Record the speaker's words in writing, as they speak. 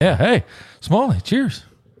Yeah. Hey, Smalley, cheers.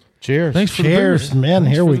 Cheers. Thanks for Cheers, the beer. man.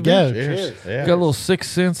 Thanks Here for we the go. beer. Cheers. Yeah. Got a little 6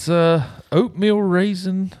 cents oatmeal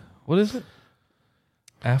raisin. What is it?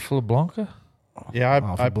 Afla Blanca? Yeah,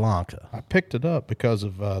 Alpha Blanca. I picked it up because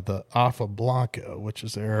of the Alpha Blanca, which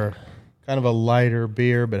is their kind of a lighter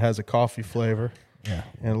beer, but has a coffee flavor. Yeah.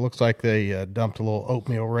 And it looks like they dumped a little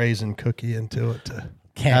oatmeal raisin cookie into it to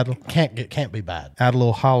Can't be bad. add a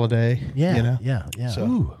little holiday. Yeah. You know? Yeah. So-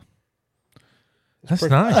 Ooh. That's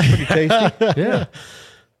Pretty- nice. Pretty tasty. Yeah.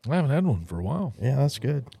 I haven't had one for a while. Yeah, that's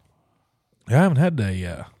good. I haven't had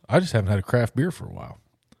I just haven't had a craft beer for a while.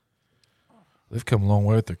 They've come a long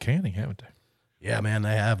way with their canning, haven't they? Yeah, man,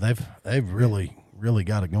 they have. They've really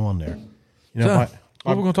got it going there. You know, So, my,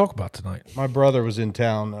 what are we going to talk about tonight? my brother was in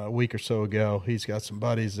town a week or so ago. He's got some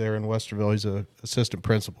buddies there in Westerville. He's an assistant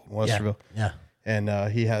principal in Westerville. Yeah.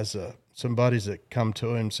 And he has some buddies that come to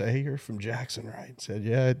him and say, "Hey, you're from Jackson, right?" I said,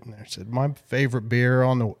 "Yeah." And I said, "My favorite beer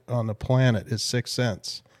on the planet is 6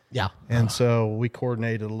 cents." Yeah. And so we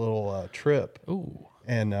coordinated a little trip. Ooh.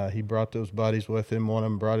 And he brought those buddies with him. One of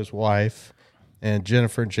them brought his wife. And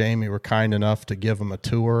Jennifer and Jamie were kind enough to give them a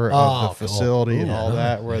tour of the facility and all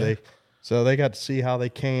that, where they got to see how they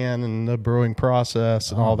can and the brewing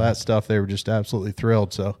process and all that stuff. They were just absolutely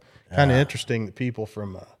thrilled. So kind of interesting that people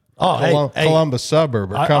from Columbus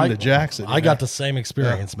suburb are coming to Jackson. I got the same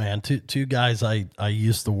experience, man. Two guys I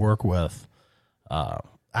used to work with,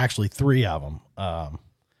 actually 3 of them,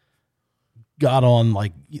 got on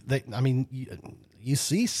like you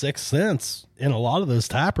see 6 cents in a lot of those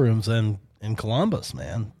tap rooms in Columbus,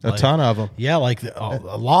 man. A ton of them. Yeah, like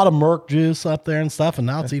a lot of Merc juice up there and stuff, and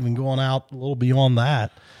now it's even going out a little beyond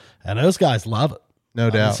that. And those guys love it. No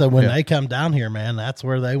doubt. So when they come down here, man, that's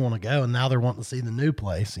where they want to go. And now they're wanting to see the new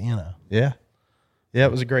place, you know. Yeah. Yeah,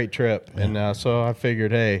 it was a great trip. And so I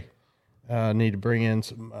figured, hey, I need to bring in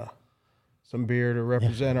some beer to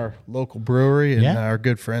represent our local brewery and our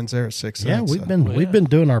good friends there at 6 Cents. Yeah, we've been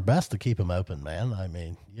doing our best to keep them open, man. I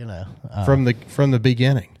mean, you know. From the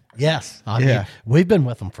beginning. Yes. I mean, we've been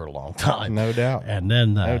with them for a long time. No doubt. And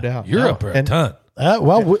then No doubt. You're up there a ton.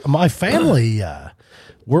 My family,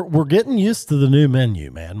 we're getting used to the new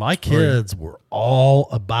menu, man. My kids were all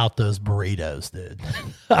about those burritos, dude.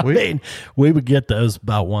 I mean, we would get those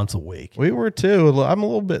about once a week. We were too. I'm a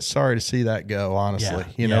little bit sorry to see that go, honestly.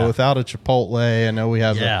 Yeah, You know, without a Chipotle, I know we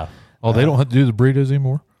have They don't have to do the burritos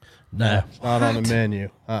anymore? No. it's not on the menu.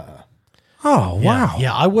 Oh, wow.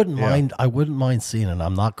 Yeah, I wouldn't mind. I wouldn't mind seeing it.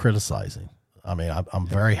 I'm not criticizing. I mean, I'm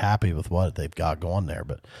very happy with what they've got going there,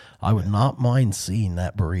 but I would not mind seeing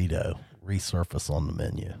that burrito resurface on the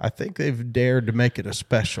menu. I think they've dared to make it a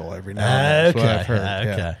special every now and then. That's what I've heard.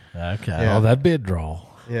 Okay. Yeah. Oh, that'd be a draw.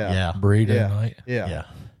 Yeah. Burrito night. Yeah.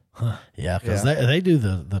 Yeah, because they do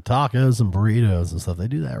the tacos and burritos and stuff. They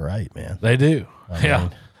do that right, man. They do.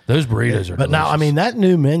 mean, Those burritos are But now, I delicious. mean, that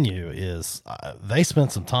new menu is they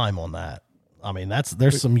spent some time on that. I mean,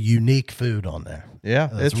 there's some unique food on there. Yeah,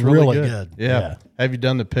 It's it's really really good. good. Yeah. Yeah. Have you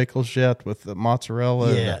done the pickles yet with the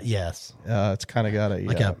mozzarella? Yeah, yes. It's kind of got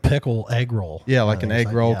A pickle egg roll. yeah, like an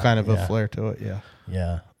egg roll kind of yeah. a flair to it. Yeah.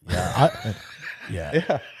 Yeah.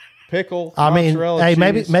 Yeah. Pickle. I mean, mozzarella hey,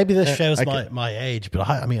 cheese. maybe this shows I can- my age, but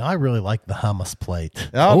I really like the hummus plate.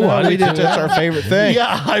 Oh, Ooh, no, I we do did. That's our favorite thing. Yeah,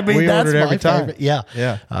 I mean, we that's ordered my every time. favorite. Yeah.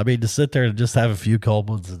 Yeah. I mean, to sit there and just have a few cold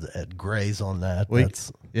ones and graze on that.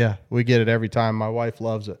 That's We get it every time. My wife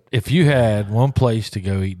loves it. if you had one place to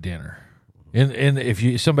go eat dinner, and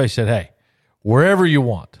if somebody said, hey, wherever you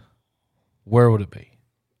want, where would it be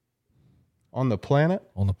On the planet,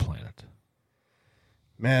 on the planet?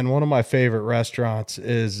 man, one of my favorite restaurants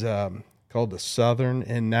is called the Southern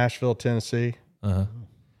in Nashville, Tennessee.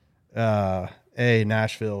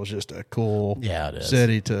 Nashville is just a cool it is.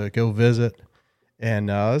 city to go visit. And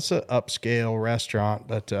it's an upscale restaurant,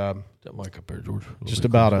 but That mic up there, George. just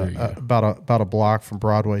about a block from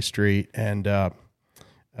Broadway Street, and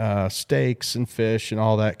steaks and fish and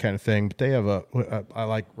all that kind of thing. But they have I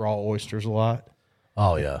like raw oysters a lot,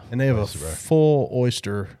 Oh yeah. and they have a full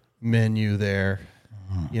oyster menu there.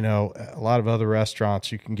 You know, a lot of other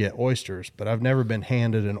restaurants you can get oysters, but I've never been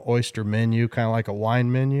handed an oyster menu, kind of like a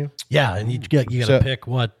wine menu. Yeah, and you got to pick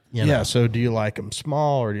what you know. Yeah, so do you like them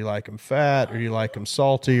small, or do you like them fat, or do you like them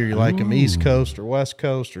salty, or you like them East Coast or West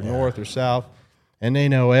Coast or North or South? And they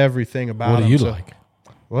know everything about them. What do you like?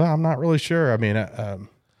 Well, I'm not really sure. I mean,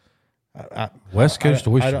 West Coast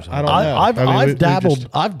oysters. I don't know.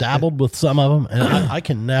 I've dabbled with some of them, and I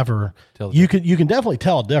can never Tell you can definitely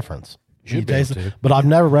tell a difference. Should You be able taste it, to. but I've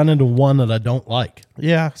never run into one that I don't like.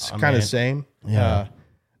 Yeah, it's kind mean, of same. yeah.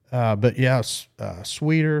 But yeah,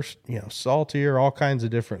 sweeter, saltier, all kinds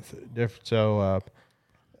of different. So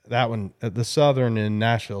that one, the Southern in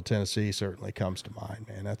Nashville, Tennessee, certainly comes to mind.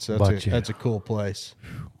 Man, that's a cool place.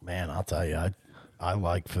 Man, I'll tell you, I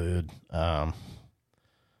like food. I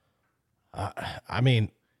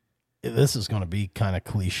mean, this is going to be kind of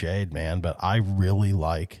cliched, man, but I really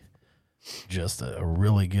like just a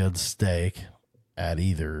really good steak at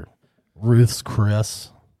either Ruth's Chris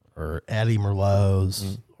or Eddie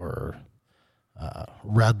Merlot's or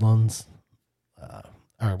Redlands,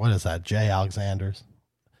 or what is that? J. Alexander's.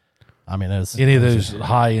 I mean, any of those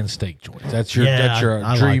high end steak joints. That's your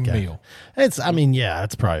dream meal. It's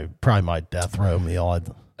probably my death row meal.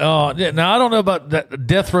 Now I don't know about that.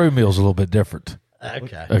 Death row meal's a little bit different.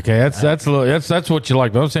 Okay. That's what you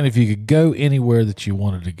like. But I'm saying if you could go anywhere that you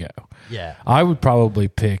wanted to go, yeah, I would probably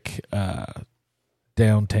pick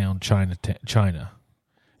downtown China,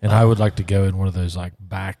 and I would like to go in one of those like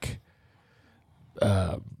back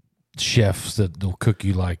chefs that'll cook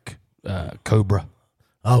you like cobra.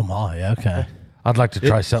 Oh my, okay. I'd like to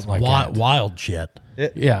try something like that. Wild shit.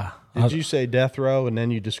 Yeah. Did you say death row and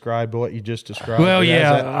then you described what you just described? Well,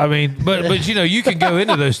 yeah. I mean, but you can go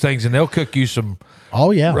into those things and they'll cook you some.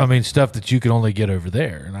 Oh yeah. I mean, stuff that you can only get over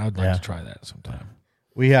there, and I'd like to try that sometime.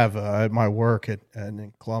 We have at my work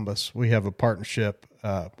in Columbus, we have a partnership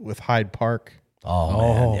with Hyde Park. Oh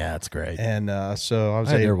man, yeah, it's great. And so I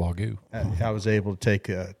was able to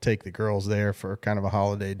take the girls there for kind of a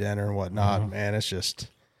holiday dinner and whatnot. Man, it's just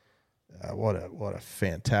what a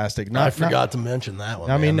fantastic. I forgot to mention that one.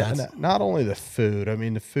 I mean, not only the food. I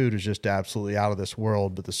mean, the food is just absolutely out of this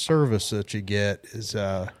world, but the service that you get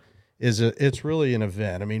it's really an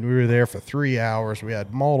event. I mean, we were there for 3 hours. We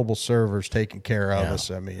had multiple servers taking care of us.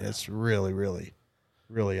 I mean, it's really, really,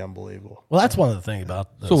 really unbelievable. Well, that's one of the things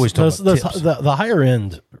about this. Always the higher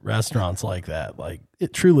end restaurants like that. Like,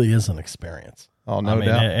 it truly is an experience. Oh, no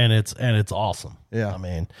doubt. And it's awesome. Yeah. I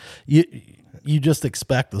mean, you just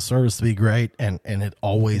expect the service to be great, and it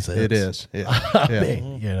always is. It is. Yeah. I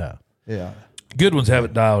mean, Yeah. Good ones have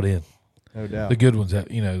it dialed in. No doubt. The good ones have,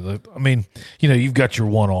 you've got your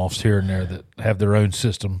one-offs here and there that have their own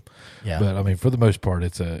system. Yeah. But I mean, for the most part,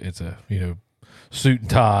 it's a suit and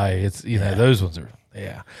tie. It's those ones are.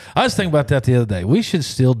 Yeah. I was thinking about that the other day. We should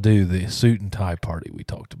still do the suit and tie party we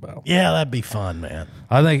talked about. Yeah, that'd be fun, man.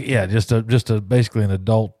 I think just a basically an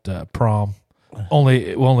adult prom.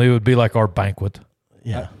 Only it would be like our banquet.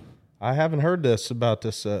 Yeah. I haven't heard about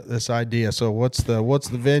this idea. So what's the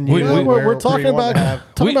venue? We're talking about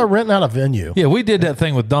renting out a venue. Yeah, we did that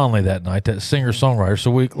thing with Donnelly that night, that singer songwriter. So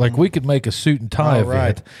we could make a suit and tie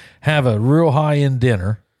event, have a real high end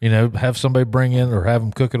dinner. Have somebody bring in or have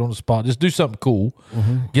them cook it on the spot. Just do something cool.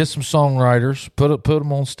 Get some songwriters, put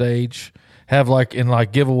them on stage. Have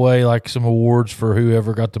give away like some awards for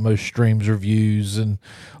whoever got the most streams or views and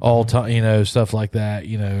all time, stuff like that.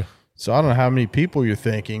 So I don't know how many people you're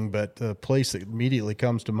thinking, but the place that immediately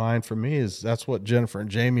comes to mind for me is that's what Jennifer and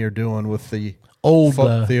Jamie are doing with the old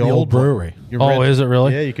brewery. Is it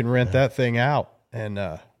really? Yeah, you can rent that thing out, and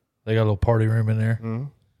they got a little party room in there. Mm-hmm.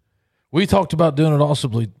 We talked about doing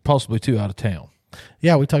it possibly too out of town.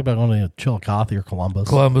 Yeah, we talked about going to Chillicothe or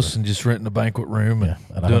Columbus, and just renting a banquet room and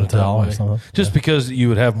doing it that way. Or something. Just because you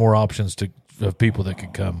would have more options of people that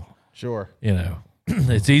could come. Sure,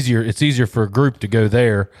 it's easier for a group to go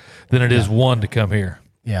there than it is one to come here.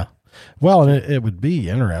 Yeah, well, and it would be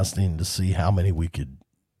interesting to see how many we could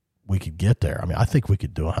get there. I mean, I think we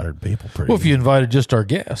could do 100 people pretty. Well, if you invited just our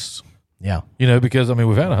guests, yeah, because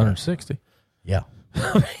we've had 160. Yeah.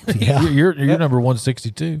 You're number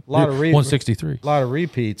 162. A lot of 163. A lot of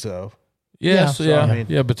repeats though. Yes,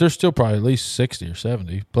 but there's still probably at least 60 or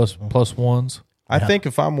 70 plus ones. I think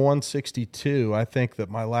if I'm 162, I think that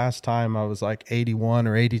my last time I was like 81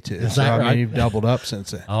 or 82. Is that right? I mean, you've doubled up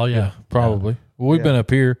since then. Oh yeah, probably. Well, we've been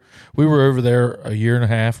up here. We were over there a year and a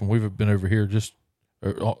half, and we've been over here just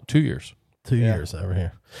 2 years. 2 years over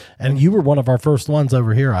here. And you were one of our first ones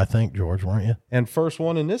over here, I think, George, weren't you? And first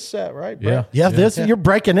one in this set, right, Brett? Yeah. You're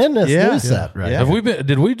breaking in this new set, right? Yeah.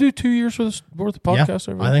 Did we do 2 years worth of podcast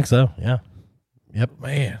over there? I think so. Yeah. Yep.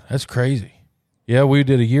 Man, that's crazy. Yeah, we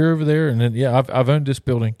did a year over there, and then I've owned this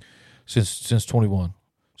building since 21.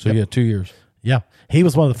 So 2 years. Yeah. He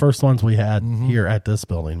was one of the first ones we had here at this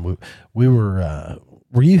building. We were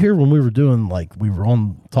were you here when we were doing we were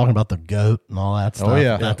talking about the goat and all that stuff? Oh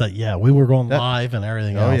yeah. We were going live and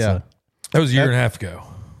everything else. Yeah. That was a year and a half ago.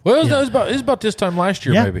 Well, it was about this time last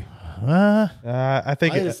year, maybe. I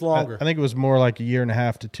think it's longer. I think it was more like a year and a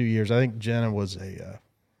half to 2 years. I think Jenna was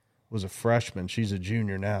a freshman. She's a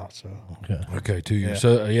junior now. So okay, 2 years.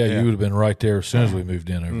 So you would have been right there as soon as we moved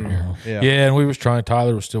in over here. Yeah. Yeah, and we was trying.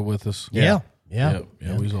 Tyler was still with us. Yeah. Yeah.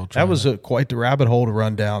 We was all That was quite the rabbit hole to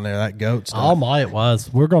run down there. That goat stuff. Oh my, it was.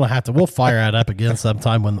 We're going to have to. We'll fire that up again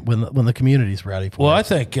sometime when the community's ready for Well,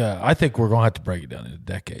 it. I think we're going to have to break it down into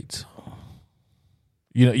decades.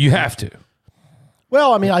 You have to.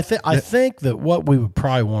 Well, I mean, I think that what we would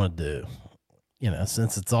probably want to do,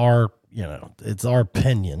 since it's our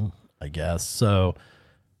opinion, I guess. So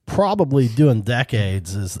probably doing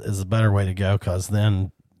decades is a better way to go, because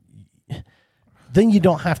then you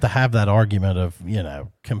don't have to have that argument of,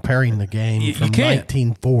 comparing the game from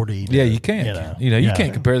 1940. To, you can't. You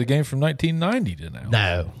can't compare the game from 1990 to now.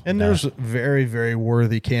 No. And there's very, very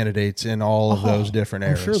worthy candidates in all of those different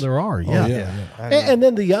areas. I'm sure there are. Yeah. And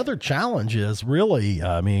then the other challenge is really,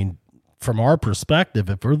 I mean, from our perspective,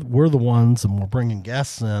 if we're the ones and we're bringing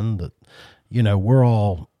guests in that, we're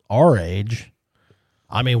all our age.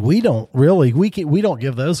 I mean, we don't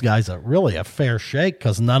give those guys a fair shake,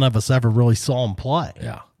 because none of us ever really saw them play.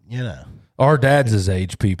 Yeah. Our dads' his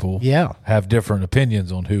age people have different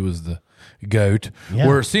opinions on who was the GOAT,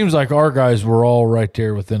 where it seems like our guys were all right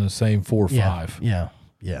there within the same 4 or 5. Yeah.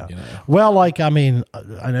 Well, I mean,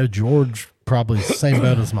 I know George probably the same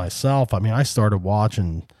boat as myself. I mean, I started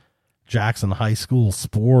watching Jackson High School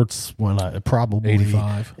sports when I probably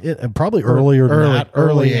 85. Probably earlier than that,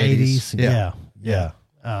 early 80s. Yeah.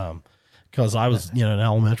 Because I was, in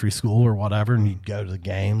elementary school or whatever, and you'd go to the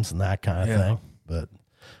games and that kind of thing. But,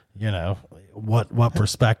 what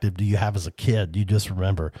perspective do you have as a kid? You just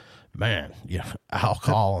remember, man, Al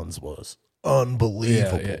Collins was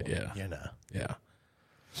unbelievable. Yeah.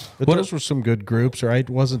 But those were some good groups, right?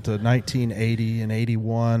 Wasn't the 1980 and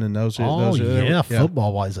 81 and those?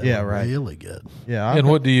 Football wise, right. Really good. Yeah. And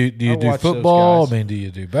what do you do football? I mean, do you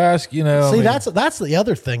do basketball? See, that's the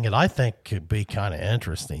other thing that I think could be kind of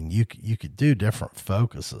interesting. You could do different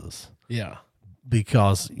focuses. Yeah.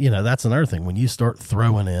 Because, that's another thing. When you start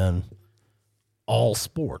throwing in all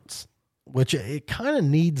sports, which it kind of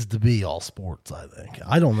needs to be all sports, I think.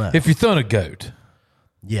 I don't know. If you're throwing a GOAT.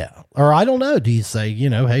 Yeah. Or I don't know. Do you say,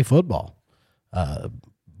 hey, football,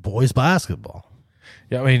 boys basketball?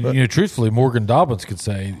 Yeah. I mean, truthfully, Morgan Dobbins could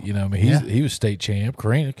say, he was state champ.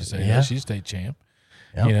 Karina could say, she's state champ.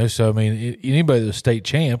 Yep. So, I mean, anybody that's state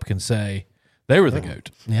champ can say they were the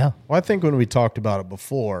GOAT. Yeah. Well, I think when we talked about it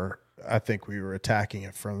before, I think we were attacking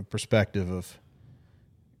it from the perspective of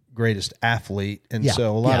greatest athlete. And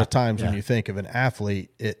so a lot of times when you think of an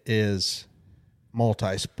athlete, it is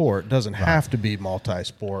multi-sport. It doesn't have to be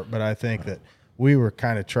multi-sport, but I think that we were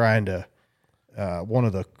kind of trying to one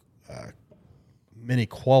of the many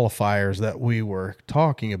qualifiers that we were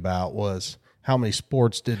talking about was how many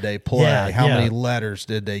sports did they play, how many letters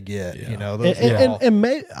did they get, those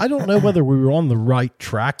I don't know whether we were on the right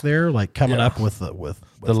track there, like coming up with the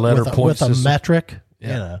letter point with a system. metric,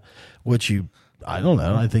 which I don't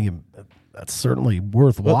know. I think that's certainly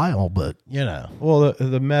worthwhile, but well,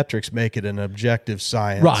 the metrics make it an objective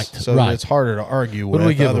science, right? So it's harder to argue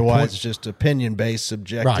with. Otherwise, it's just opinion-based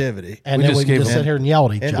subjectivity. Right. And then we just sit here and yell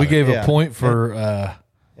at each other. We gave a point for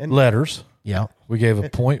letters. Yeah, we gave a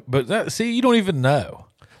point, but you don't even know.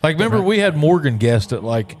 Like, remember we had Morgan guessed at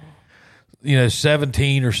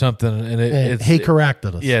 17 or something, and he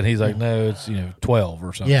corrected us. Yeah, and he's like, no, it's 12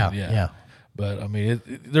 or something. Yeah. But I mean,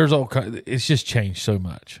 there's all kind. It's just changed so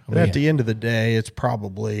much. But at the end of the day, it's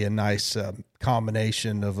probably a nice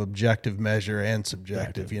combination of objective measure and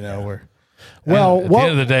subjective. Where at the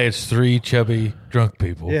end of the day, it's 3 chubby drunk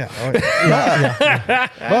people. Yeah.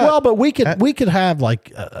 But we could have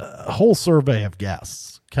like a whole survey of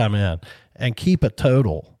guests come in and keep a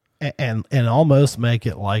total and almost make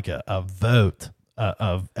it like a vote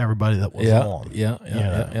of everybody that was on. Yeah.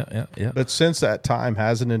 But since that time,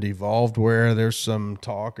 hasn't it evolved where there's some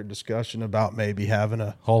talk or discussion about maybe having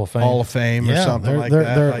a Hall of Fame or something like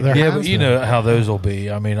that? But you know how those will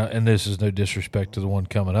be. I mean, and this is no disrespect to the one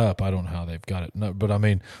coming up. I don't know how they've got it. No, but I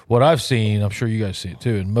mean, what I've seen, I'm sure you guys see it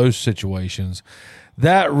too, in most situations,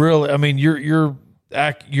 that really, I mean, your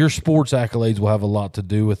sports accolades will have a lot to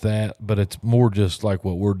do with that, but it's more just like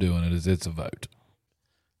what we're doing. It's a vote.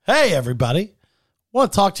 Hey, everybody. I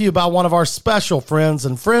want to talk to you about one of our special friends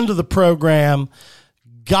and friend of the program,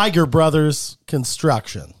 Geiger Brothers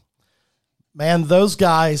Construction. Man, those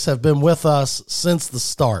guys have been with us since the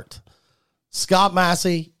start. Scott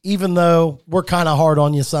Massey, even though we're kind of hard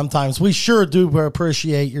on you sometimes, we sure do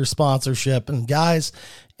appreciate your sponsorship. And guys,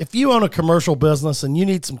 if you own a commercial business and you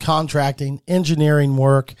need some contracting, engineering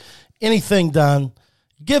work, anything done,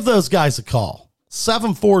 give those guys a call.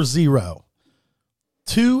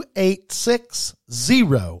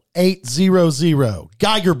 740-286-0800.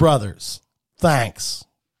 Geiger Brothers. Thanks.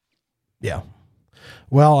 Yeah.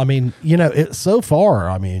 Well, I mean, so far,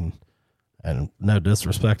 I mean, and no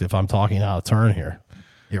disrespect if I'm talking out of turn here,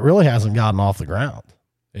 it really hasn't gotten off the ground.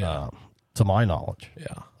 Yeah. To my knowledge.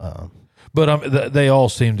 Yeah. But they all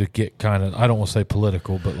seem to get kind of, I don't want to say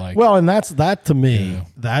political, but like. Well, and that to me,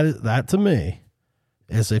 that to me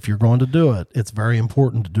is if you're going to do it, it's very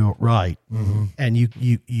important to do it right. Mm-hmm. And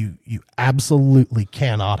you absolutely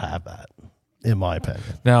cannot have that, in my opinion.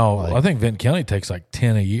 Now, I think Vinton County takes like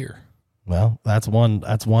 10 a year. Well, that's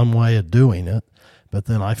one way of doing it. But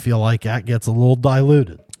then I feel like that gets a little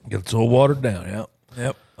diluted. Gets a little watered down. Yeah.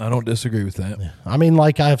 Yep. I don't disagree with that. Yeah. I mean,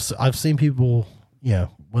 like I've seen people,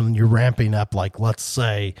 when you're ramping up, like let's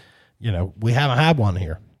say, we haven't had one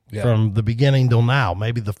here from the beginning till now.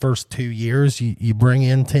 Maybe the first 2 years you bring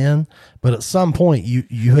in 10, but at some point you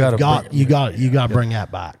got to bring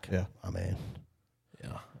that back. Yeah. I mean,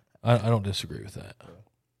 yeah, I don't disagree with that.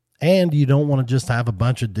 And you don't want to just have a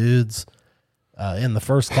bunch of dudes in the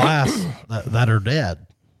first class that are dead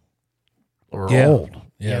or old.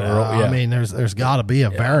 Yeah, I mean, there's got to be a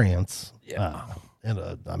variance. Yeah,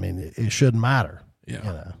 I mean, it shouldn't matter.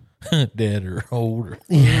 Yeah, dead or old. Or,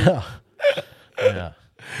 yeah. Yeah,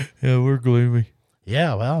 we're gloomy.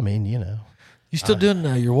 Yeah, well, I mean, you still doing?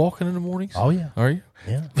 You're walking in the mornings? Oh yeah, are you?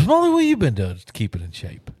 Yeah. Smalley, what you been doing to keep it in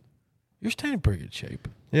shape? You're staying in pretty good shape.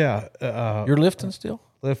 Yeah, you're lifting still.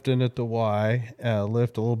 Lifting at the Y,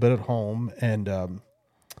 lift a little bit at home, and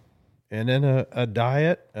then a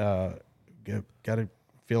diet. Got to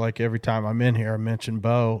feel like every time I'm in here, I mention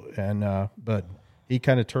Bo, and but he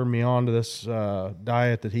kind of turned me on to this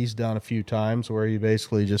diet that he's done a few times, where he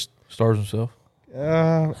basically just starves himself.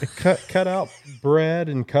 Cut out bread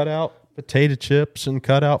and cut out potato chips and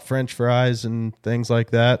cut out French fries and things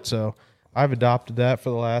like that. So I've adopted that for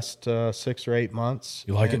the last 6 or 8 months.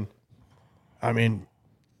 You like it? I mean,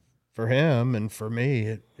 for him and for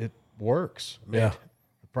me, it works. I mean,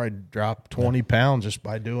 probably drop 20 pounds just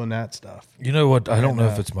by doing that stuff. You know what? I don't know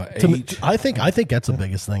if it's my age. I think that's the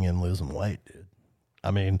biggest thing in losing weight, dude.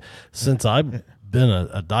 I mean, since I've been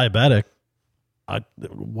a diabetic,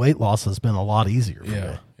 weight loss has been a lot easier for me.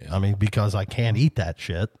 Yeah. I mean, because I can't eat that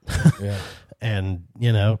shit. Yeah. And,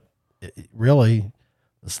 really,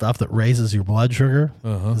 the stuff that raises your blood sugar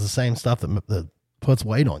is the same stuff that puts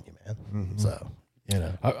weight on you, man. Mm-hmm. So,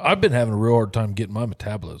 I've been having a real hard time getting my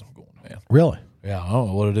metabolism going, man. Really? Yeah, I don't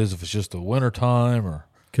know what it is, if it's just the winter time or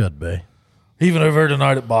could be. Even over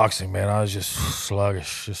tonight at boxing, man, I was just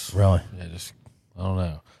sluggish. Just really, I don't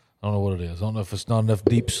know. I don't know what it is. I don't know if it's not enough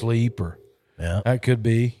deep sleep or that could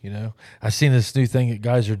be. I've seen this new thing that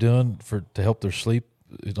guys are doing to help their sleep.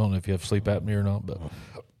 I don't know if you have sleep apnea or not, but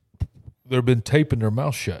they've been taping their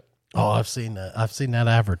mouth shut. Oh, I've seen that. I've seen that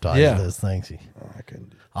advertised. Yeah. Those things. I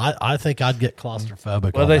couldn't. I think I'd get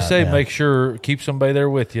claustrophobic. Well, they say make sure keep somebody there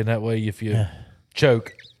with you, and that way if you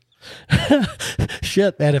choke.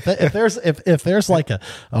 Shit, man. If there's like a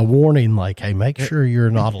warning, like, hey, make sure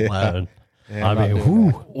you're not alone. I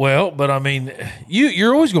mean, well, but I mean,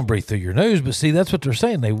 you're always going to breathe through your nose. But see, that's what they're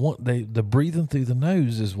saying. The breathing through the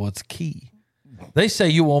nose is what's key. They say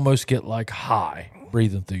you almost get like high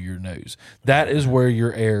breathing through your nose. That is where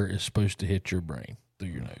your air is supposed to hit your brain, through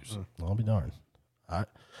your nose. I'll be darned.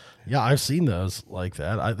 I've seen those like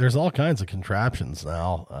that. There's all kinds of contraptions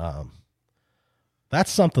now.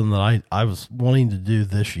 That's something that I was wanting to do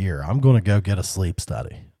this year. I'm going to go get a sleep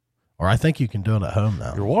study, or I think you can do it at home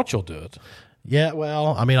now. Your watch will do it. Yeah,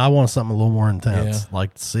 well, I mean, I want something a little more intense,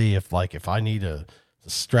 like to see if I need to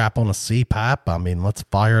strap on a CPAP. I mean, let's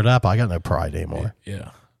fire it up. I got no pride anymore.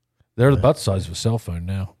 Yeah. They're about the size of a cell phone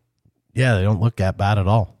now. Yeah, they don't look that bad at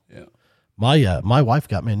all. Yeah. My wife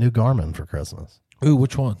got me a new Garmin for Christmas. Ooh,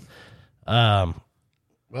 which one? Well,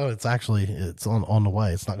 it's on the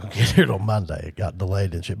way. It's not going to get here till Monday. It got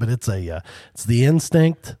delayed and shit. But it's the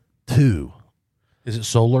Instinct 2. Is it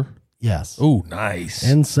solar? Yes. Ooh, nice.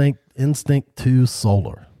 Instinct 2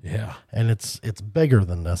 solar. Yeah. And it's bigger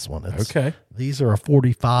than this one. Okay. These are a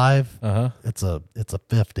 45. It's a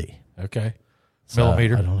 50. Okay. So,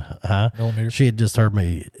 millimeter. I don't know. Millimeter. She had just heard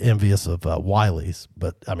me envious of Wiley's,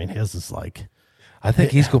 but I mean, his is like. I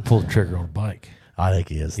think he's going to pull the trigger on a bike. I think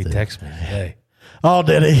he is. He texted me today. Oh,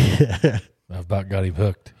 did he? I've about got him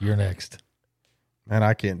hooked. You're next. Man,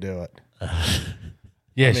 I can't do it.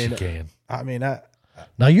 Yes, you can. I mean,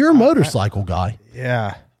 now you're a motorcycle guy.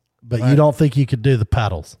 Yeah. But you don't think you could do the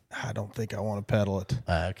pedals? I don't think I want to pedal it.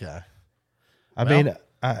 Okay. I mean,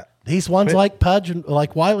 these ones like Pudge and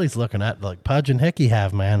like Wiley's looking at, like Pudge and Hickey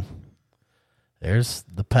have, man. There's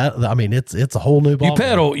the pedal. I mean, it's a whole new ball. You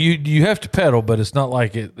pedal. You have to pedal, but it's not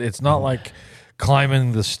like it's not like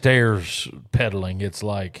climbing the stairs pedaling. It's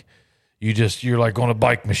like you're like on a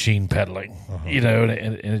bike machine pedaling,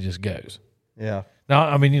 and it just goes. Yeah. Now,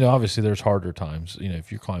 I mean, obviously there's harder times.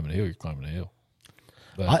 If you're climbing a hill, you're climbing a hill.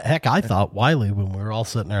 But, I thought Wiley, when we were all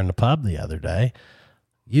sitting there in the pub the other day,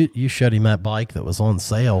 you showed him that bike that was on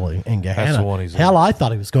sale in Gahanna. That's the one he's Hell, I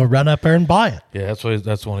thought he was going to run up there and buy it. Yeah,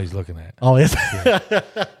 that's the one he's looking at. Oh, is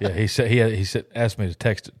Yeah, he said asked me to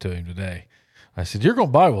text it to him today. I said, "You're going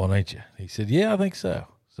to buy one, ain't you?" He said, "Yeah, I think so."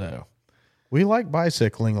 So we like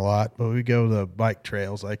bicycling a lot, but we go to bike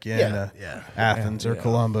trails like Athens or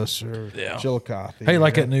Columbus or Chillicothe. Hey,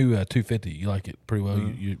 like that new 250, you like it pretty well.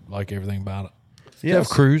 You like everything about it. Yeah, you have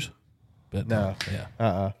cruise, but no,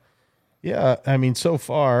 yeah. Yeah, I mean, so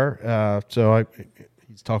far,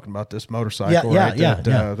 he's talking about this motorcycle,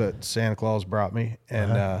 that Santa Claus brought me,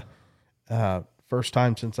 and first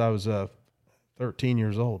time since I was 13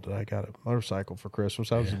 years old that I got a motorcycle for Christmas.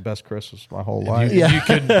 That was the best Christmas of my whole life. You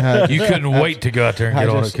couldn't wait to go out there and get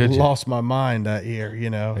on it, could you? Lost my mind that year,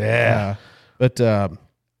 Yeah. But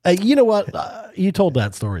hey, you know what? You told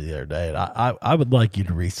that story the other day, and I would like you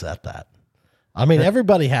to reset that. I mean,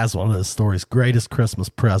 everybody has one of those stories, greatest Christmas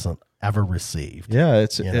present ever received. Yeah,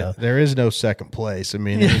 there is no second place. I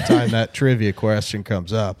mean, anytime that trivia question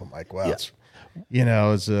comes up, I'm like, well, it's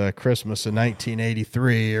Christmas in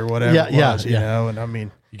 1983 or whatever it was, and I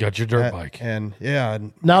mean, you got your dirt bike. And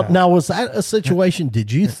now was that a situation, did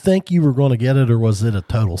you think you were going to get it, or was it a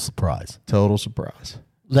total surprise? Total surprise.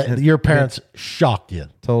 Your parents shocked you.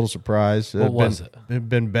 Total surprise. What was it? They've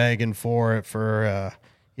been begging for it for,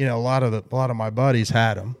 a lot of my buddies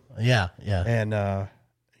had them. Yeah. And,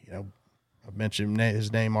 I mentioned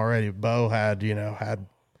his name already. Bo had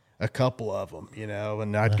a couple of them,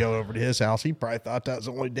 and I'd go over to his house. He probably thought that was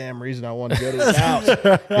the only damn reason I wanted to go to his house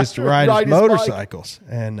is to ride his motorcycles.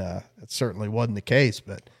 And it certainly wasn't the case,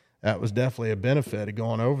 but that was definitely a benefit of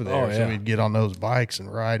going over there. Oh, yeah. So we'd get on those bikes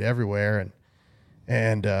and ride everywhere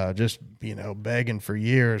and just, begging for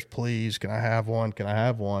years, please, can I have one? Can I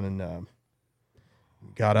have one? And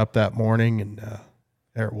got up that morning and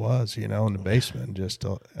there it was, in the basement.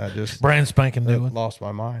 I just brand spanking new one. Lost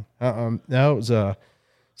my mind. No, it was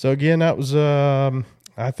so again, that was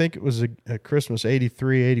I think it was a Christmas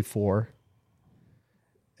 83, 84.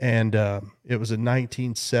 And it was a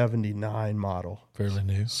 1979 model. Fairly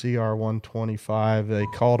new. CR 125. They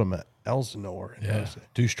called them an Elsinore. Yeah.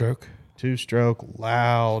 Two-stroke,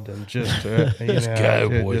 loud, and just let's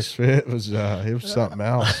go, boys. It was something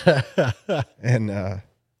else. And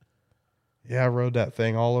I rode that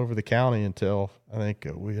thing all over the county until I think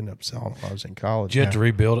we ended up selling it when I was in college. Did you have to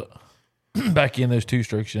rebuild it? Back in those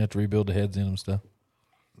two-strokes, you have to rebuild the heads in them and stuff.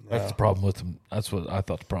 That's the problem with them. That's what I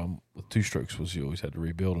thought the problem with two-strokes was. You always had to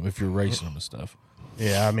rebuild them if you're racing them and stuff.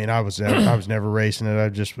 Yeah, I mean, I was never racing it. I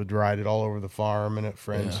just would ride it all over the farm and at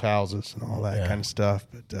friends' houses and all that kind of stuff.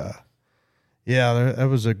 But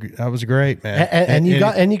that was great, man. And you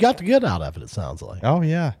got the good out of it. It sounds like. Oh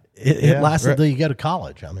yeah, it lasted till you go to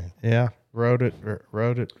college. I mean, yeah, rode it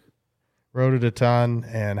a ton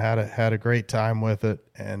and had a great time with it.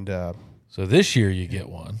 And so this year you get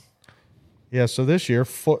one. Yeah, so this year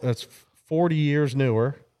it's 40 years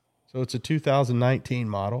newer. So it's a 2019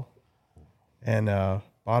 model, and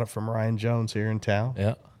bought it from Ryan Jones here in town.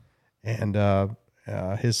 Yeah, and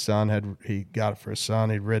his son he got it for his son.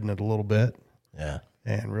 He'd ridden it a little bit. Yeah,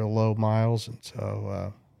 and real low miles, and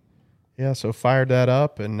so so fired that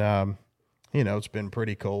up, and it's been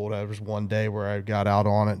pretty cold. There was one day where I got out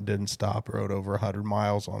on it and didn't stop. Rode over 100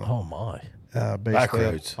 miles on it. Oh my! Basically back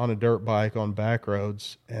roads on a dirt bike on back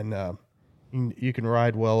roads, and you can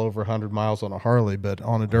ride well over 100 miles on a Harley, but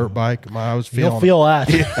on a dirt bike, I was feeling. You'll feel that.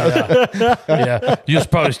 Yeah. You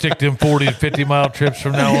just probably stick to them 40 to 50 mile trips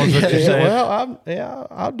from now on. Is what you're saying? Well,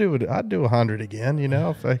 I'll do it. I'd do 100 again.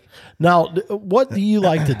 Now, what do you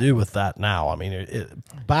like to do with that now? I mean,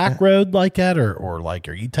 back road like that, or like,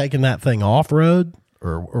 are you taking that thing off road?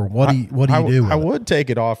 Or what do you do with I would take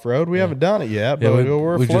it off road. We haven't done it yet, but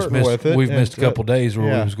we're flirting with it. We've missed a couple days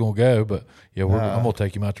where we was going to go, but I'm going to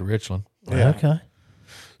take him out to Richland. Yeah. Okay.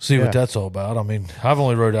 See what that's all about. I mean, I've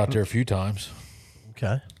only rode out there a few times.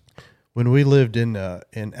 Okay. When we lived in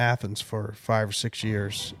Athens for 5 or 6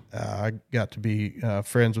 years, I got to be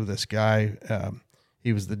friends with this guy.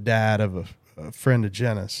 He was the dad of a friend of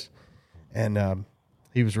Jenna's, and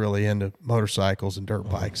he was really into motorcycles and dirt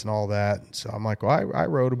bikes and all that. And so I'm like, well, I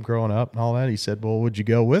rode them growing up and all that. He said, well, would you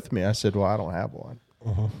go with me? I said, well, I don't have one.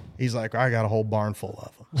 He's like, I got a whole barn full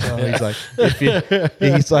of them. So he's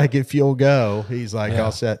like, if you'll go, he's like,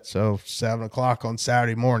 I'll set. So 7:00 on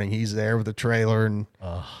Saturday morning, he's there with a trailer and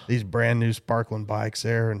these brand new sparkling bikes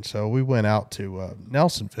there. And so we went out to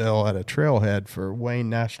Nelsonville at a trailhead for Wayne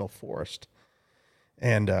National Forest.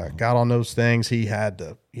 and got on those things. He had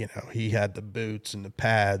the boots and the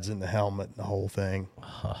pads and the helmet and the whole thing.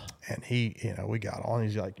 And we got on.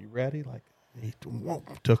 He's like, "You ready?" Like, he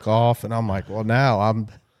took off, and I'm like, "Well, now I'm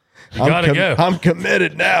go. I'm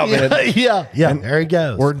committed now, man." Yeah. And there he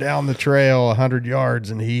goes. We're down the trail 100 yards,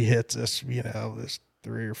 and he hits us, this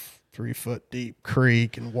 3 foot deep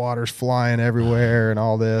creek, and water's flying everywhere and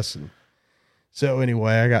all this. And so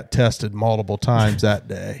anyway, I got tested multiple times that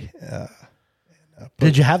day.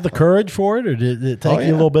 Did you have the courage for it, or did it take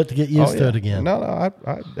you a little bit to get used to it again? No,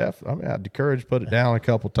 I definitely had the courage to put it down a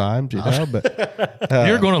couple times, but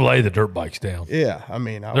you're going to lay the dirt bikes down. Yeah, I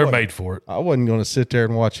mean, they're made for it. I wasn't going to sit there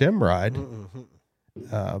and watch him ride.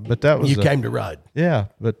 But that was you came to ride. Yeah,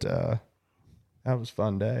 but that was a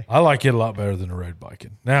fun day. I like it a lot better than the road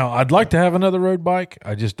biking. Now, I'd like to have another road bike.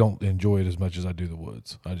 I just don't enjoy it as much as I do the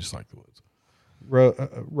woods. I just like the woods.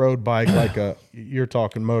 Road bike, you're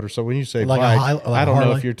talking motor. So when you say like bike, I don't know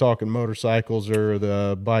Harley? if you're talking motorcycles or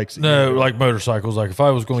the bikes. No, like motorcycles. Like if I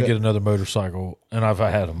was going to get another motorcycle, and I've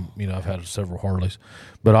had them, I've had several Harleys,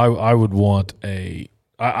 but I would want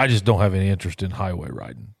I just don't have any interest in highway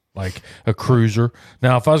riding, like a cruiser.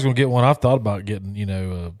 Now, if I was going to get one, I've thought about getting, I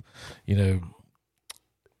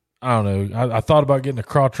don't know. I thought about getting a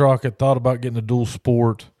crotch rocket, thought about getting a dual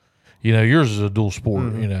sport. Yours is a dual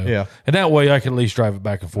sport, Yeah. And that way I can at least drive it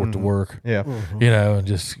back and forth to work. Yeah. And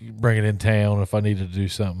just bring it in town if I needed to do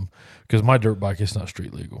something. Because my dirt bike, it's not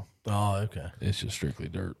street legal. Oh, okay. It's just strictly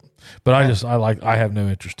dirt. But I have no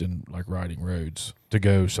interest in like riding roads to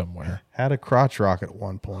go somewhere. Had a crotch rocket at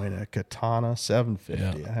one point, a Katana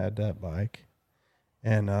 750. Yeah. I had that bike,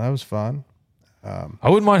 and that was fun. I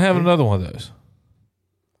wouldn't mind having another one of those.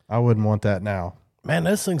 I wouldn't want that now. Man,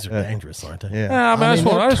 those things are dangerous, aren't they? Yeah. I just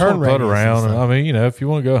want to put around. and And, if you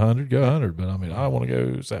want to go 100, go 100. But I want to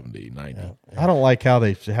go 70, 90. I don't like how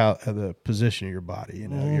the position of your body.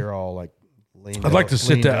 You're all like leaned. I'd like to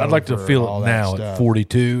sit there. I'd like to feel it now at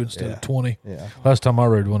 42 instead of 20. Yeah. Last time I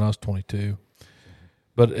rode one, I was 22.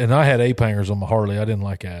 And I had ape hangers on my Harley. I didn't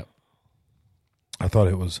like that. I thought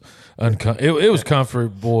it was it was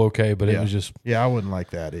comfortable, okay, but it was just I wouldn't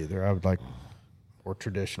like that either. I would like more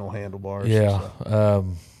traditional handlebars. Yeah.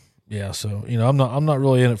 So I'm not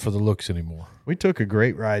really in it for the looks anymore. We took a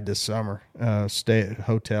great ride this summer. Stay at a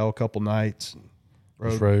hotel a couple nights.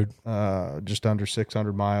 Rode just under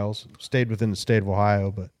 600 miles. Stayed within the state of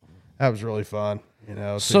Ohio, but that was really fun.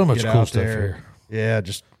 So much cool stuff here. Yeah,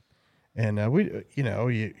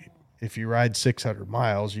 if you ride 600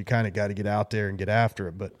 miles, you kind of got to get out there and get after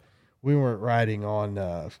it. But we weren't riding on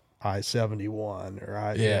I-71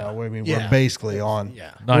 or we're basically on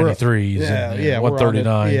 93s and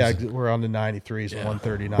 139s. We're on the 93s and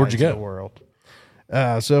 139s Where'd you go? in the world.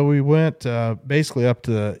 So we went basically up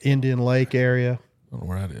to the Indian Lake area. I don't know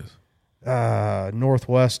where that is.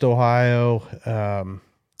 Northwest Ohio,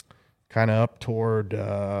 kind of up toward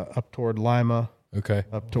Lima. Okay.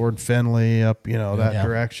 Up toward Findlay, that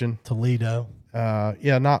direction. Toledo.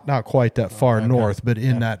 Not quite that far north, but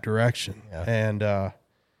in that direction. Yeah. And a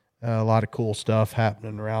lot of cool stuff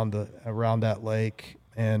happening around that lake.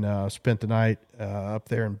 And spent the night up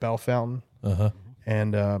there in Bell Fountain. Uh-huh.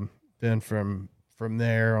 And then from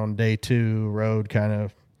there on day 2, rode kind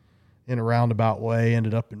of in a roundabout way,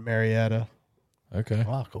 ended up in Marietta. Okay.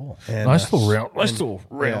 Wow, cool. And, nice little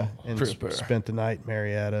round trip. Spent the night in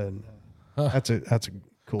Marietta, and that's a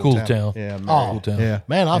cool town. Yeah, cool town. Yeah,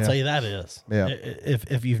 man, I'll tell you that is. Yeah.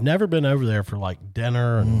 If you've never been over there for like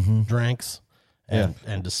dinner and drinks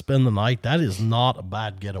and to spend the night, that is not a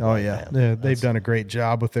bad getaway. Oh yeah, they've done a great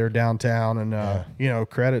job with their downtown, and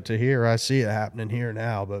credit to here. I see it happening here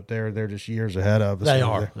now, but they're just years ahead of us. They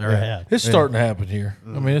are. They're ahead. It's starting to happen here. I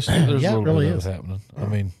mean, there's a little really bit of it happening. I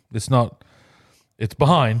mean, it's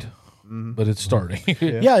behind. But it's starting.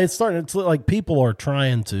 Yeah, it's starting. It's like people are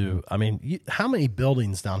trying to. I mean, how many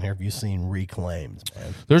buildings down here have you seen reclaimed,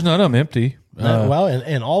 man? There's none of them empty.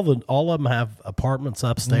 And all of them have apartments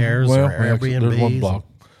upstairs or Airbnbs. There's one block.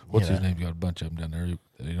 What's his name? Got a bunch of them down there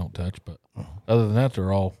that he don't touch. But other than that,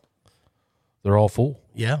 they're all full.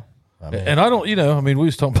 Yeah. And I don't, we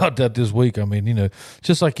was talking about that this week. I mean,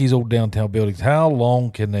 just like these old downtown buildings, how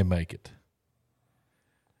long can they make it?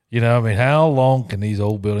 How long can these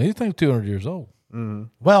old buildings? These things 200 years old. Mm-hmm.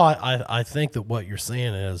 Well, I think that what you're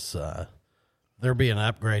seeing is they're being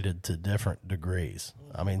upgraded to different degrees.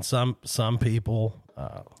 I mean, some people,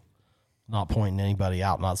 not pointing anybody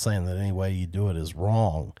out, not saying that any way you do it is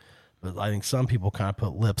wrong, but I think some people kind of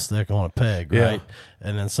put lipstick on a pig, right?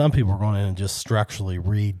 And then some people are going in and just structurally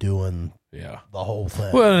redoing the whole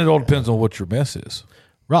thing. Well, and it all depends on what your mess is.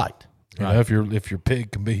 Right. You know, if your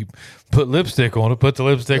pig can be put lipstick on it, put the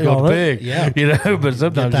lipstick on the pig. Yeah. You know, but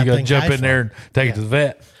sometimes you got to jump in there and take it to the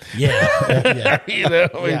vet. Yeah. You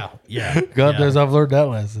know, God knows I've learned that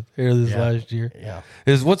lesson here this last year. Yeah.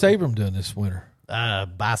 What's Abram doing this winter?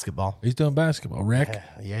 Basketball. He's doing basketball. Rec?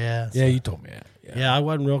 Yeah. Yeah, you told me that. Yeah, I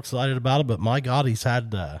wasn't real excited about it, but my God, he's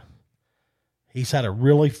had a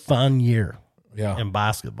really fun year in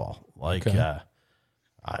basketball. Like,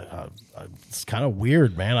 it's kind of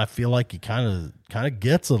weird, man. I feel like he kind of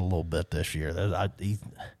gets it a little bit this year.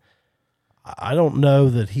 I don't know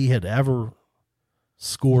that he had ever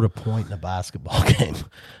scored a point in a basketball game,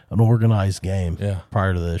 an organized game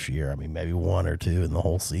prior to this year. I mean, maybe one or two in the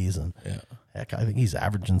whole season. Yeah. Heck, I think he's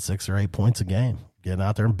averaging 6 or 8 points a game, getting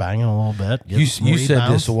out there and banging a little bit. You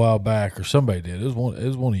said this a while back, or somebody did. It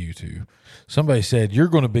was one of you two. Somebody said you're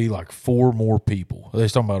going to be like 4 more people. They're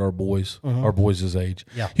talking about our boys, our boys' his age.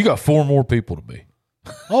 Yeah. You got 4 more people to be.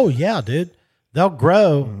 Oh yeah, dude. They'll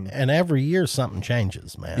grow, and every year something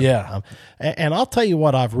changes, man. Yeah. And I'll tell you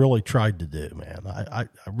what I've really tried to do, man. I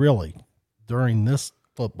really, during this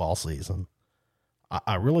football season,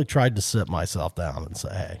 I really tried to sit myself down and say,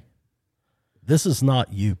 hey, this is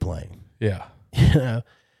not you playing. Yeah. You know,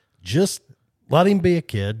 just let him be a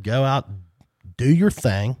kid. Go out, do your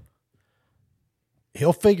thing.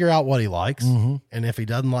 He'll figure out what he likes, and if he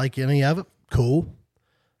doesn't like any of it, cool.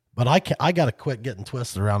 But I got to quit getting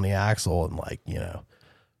twisted around the axle and, like, you know,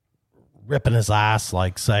 ripping his ass,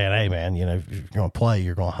 like saying, hey, man, you know, if you're going to play,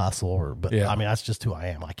 you're going to hustle. I mean, that's just who I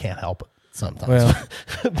am. I can't help it sometimes.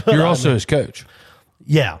 Well, you're also his coach.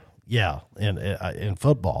 Yeah. Yeah, in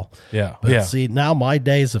football. Yeah, but see, now my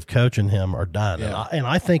days of coaching him are done, and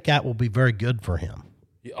I think that will be very good for him.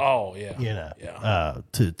 Oh yeah, you know,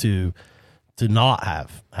 to not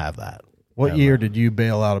have that. What year did you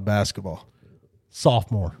bail out of basketball?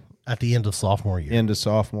 Sophomore, at the end of sophomore year. End of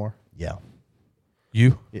sophomore. Yeah.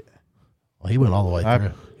 You? Yeah. Well, he went all the way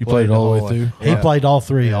through. You played all the way through. He played all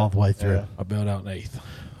 3 all the way through. Yeah. I bailed out in 8th.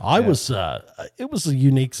 It was a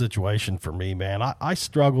unique situation for me, man. I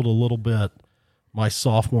struggled a little bit my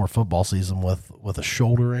sophomore football season with a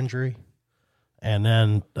shoulder injury, and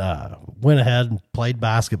then went ahead and played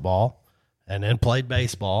basketball, and then played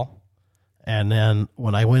baseball, and then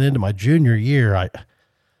when I went into my junior year, I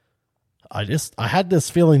had this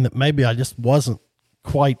feeling that maybe I just wasn't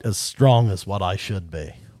quite as strong as what I should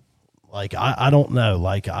be. Like I don't know,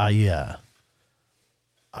 like I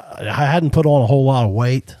hadn't put on a whole lot of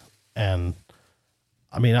weight, and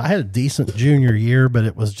I mean, I had a decent junior year, but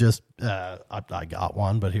it was just, I got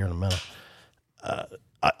one, but here in a minute,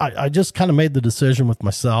 I just kind of made the decision with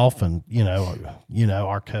myself, and, you know,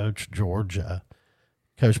 our coach, George,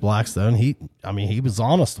 Coach Blackstone, he was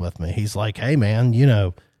honest with me. He's like, hey man,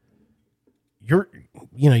 you're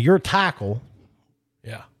a tackle.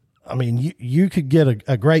 Yeah. I mean, you could get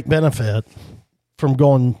a great benefit from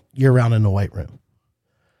going year round in the weight room.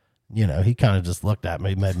 You know, he kind of just looked at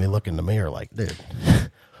me, made me look in the mirror like, dude,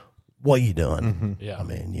 what are you doing? Mm-hmm. Yeah. I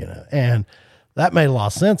mean, you know, and that made a lot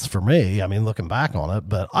of sense for me. I mean, looking back on it,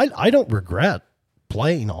 but I don't regret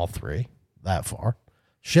playing all 3 that far.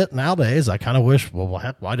 Shit, nowadays, I kind of wish, well,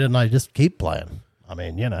 why didn't I just keep playing? I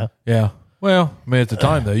mean, you know. Yeah. Well, I mean, at the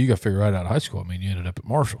time, though, you got to figure right out of high school. I mean, you ended up at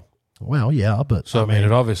Marshall. Well, yeah, but so I mean,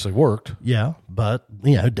 it obviously worked. Yeah, but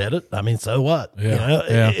you know, did it? I mean, so what? Yeah, you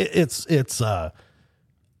know, it's.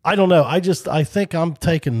 I don't know. I think I'm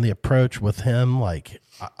taking the approach with him. Like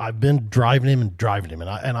I've been driving him,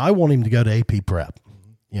 and I want him to go to AP prep.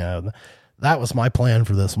 You know, that was my plan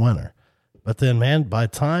for this winter. But then, man, by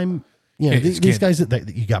the time these guys,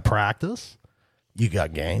 you got practice, you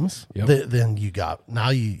got games, then you got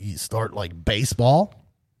you start like baseball.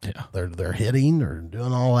 Yeah, they're hitting or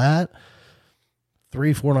doing all that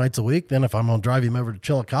 3-4 nights a week. Then if I'm gonna drive him over to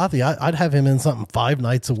Chillicothe, I'd have him in something 5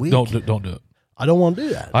 nights a week. Don't do it. I don't want to do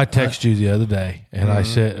that. I texted you the other day, and I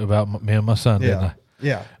said about me and my son, didn't I?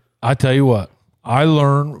 Yeah. I tell you what,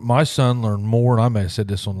 my son learned more, and I may have said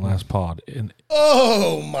this on the last pod.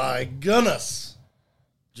 Oh my goodness!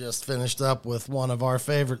 Just finished up with one of our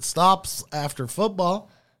favorite stops after football,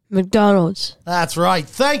 McDonald's. That's right.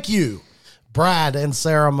 Thank you, Brad and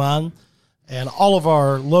Sarah Munn, and all of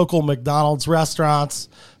our local McDonald's restaurants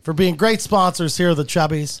for being great sponsors here at the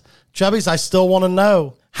Chubbies. Chubbies, I still want to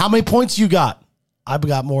know how many points you got. I've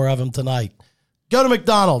got more of them tonight. Go to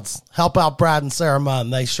McDonald's. Help out Brad and Sarah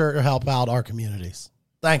Munn. They sure help out our communities.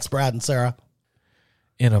 Thanks, Brad and Sarah.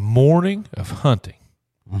 In a morning of hunting,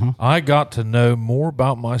 I got to know more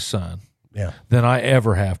about my son than I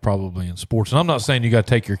ever have probably in sports. And I'm not saying you got to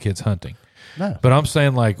take your kids hunting. No. But I'm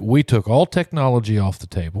saying, like, we took all technology off the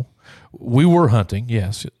table. We were hunting,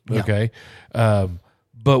 yes, okay.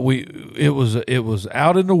 but it was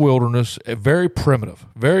out in the wilderness, very primitive.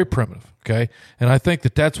 Okay. And I think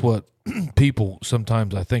that's what people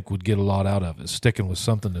sometimes I think would get a lot out of, is sticking with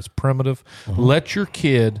something that's primitive. Let your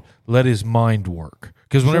kid let his mind work.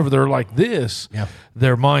 Because whenever they're like this,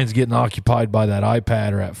 their mind's getting occupied by that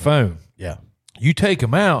iPad or that phone. Yeah. You take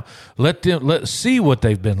them out, let's see what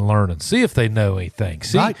they've been learning, see if they know anything.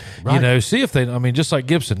 See, right. See if they, I mean, just like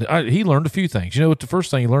Gibson, he learned a few things. You know what the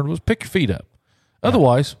first thing he learned was pick your feet up.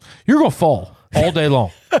 Otherwise, you're going to fall all day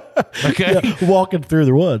long. Okay? Walking through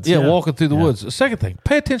the woods. Yeah, walking through the woods. The second thing,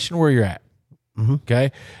 pay attention to where you're at.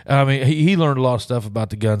 Okay? I mean, he learned a lot of stuff about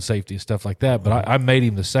the gun safety and stuff like that, but I made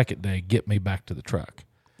him the second day get me back to the truck.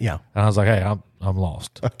 Yeah. And I was like, hey, I'm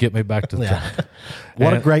lost. Get me back to the truck.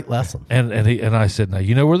 What a great lesson. And I said, now,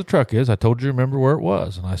 you know where the truck is. I told you to remember where it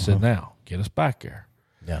was. And I said, now, get us back there.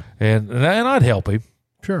 Yeah. And I'd help him.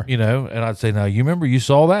 Sure. You know, and I'd say, now, you remember you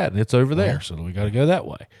saw that, and it's over there, so we got to go that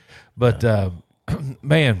way. But,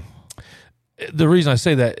 man, the reason I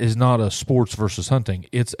say that is not a sports versus hunting.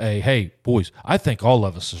 It's a, hey, boys, I think all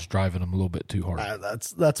of us is driving them a little bit too hard.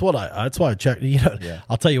 That's why I checked. You know,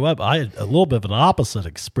 I'll tell you what, I had a little bit of an opposite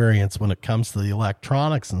experience when it comes to the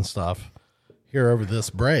electronics and stuff. Here over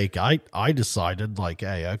this break, I decided, like,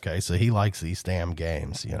 hey, okay, so he likes these damn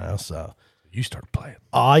games, you know, so you start playing.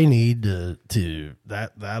 I need to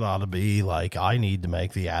that ought to be like, I need to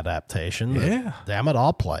make the adaptation. Yeah. Damn it,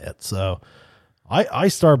 I'll play it. So I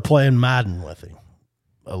started playing Madden with him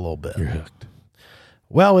a little bit. You're hooked.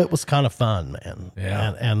 Well, it was kind of fun, man.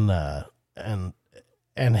 Yeah.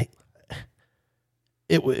 And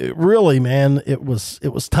it really, man, it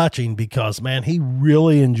was touching because, man, he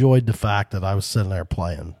really enjoyed the fact that I was sitting there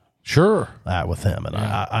playing that with him. And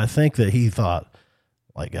I think that he thought,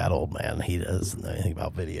 like, that old man, he doesn't know anything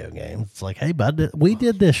about video games. It's like, hey, bud, we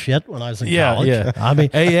did this shit when I was in college. Yeah. I mean,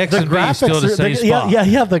 AX and B still the same spot.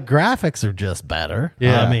 Yeah. The graphics are just better.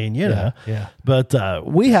 Yeah. I mean, you know. Yeah. But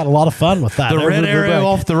we had a lot of fun with that. The red arrow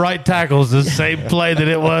off the right tackle is the same play that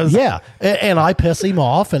it was. Yeah. And I piss him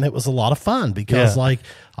off, and it was a lot of fun because, like,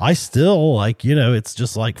 I still, like, you know, it's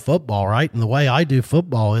just like football, right? And the way I do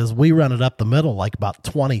football is we run it up the middle like about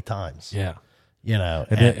 20 times. Yeah. You know,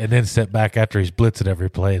 and then step back after he's blitzing every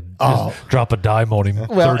play and just drop a dime on him.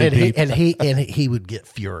 Well, 30 deep. he would get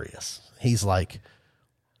furious. He's like,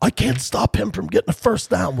 I can't stop him from getting a first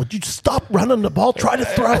down. Would you just stop running the ball? Try to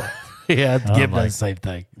throw it. Yeah, give him the same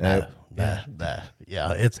thing. Yeah,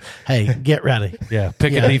 it's, hey, get ready. Yeah,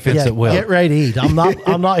 pick a defense at will. Get ready to eat. I'm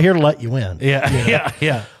not here to let you win.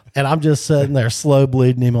 Yeah. And I'm just sitting there slow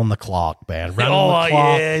bleeding him on the clock, man. Running the clock,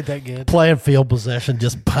 yeah, that good. Playing field possession,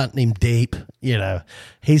 just punting him deep. You know,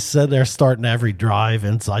 he's sitting there starting every drive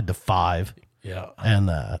inside the 5. Yeah.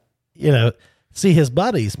 And, you know, see his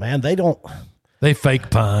buddies, man, they fake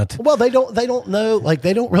punt. Well, they don't know, like,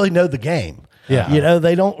 they don't really know the game. Yeah. You know,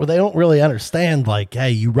 they don't really understand, like,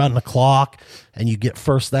 hey, you run the clock and you get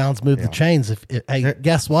first downs, move the chains. Hey,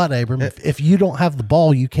 guess what, Abram? If you don't have the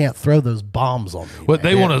ball, you can't throw those bombs on me. Well,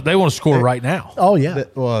 they want to score right now. Oh yeah.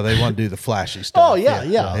 They want to do the flashy stuff. Oh yeah.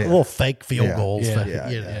 Little fake field goals.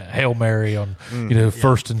 Hail Mary on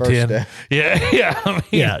first and 10. Down. Yeah. I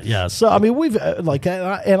mean, yeah. So I mean, we've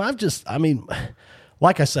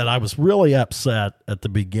like I said, I was really upset at the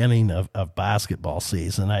beginning of basketball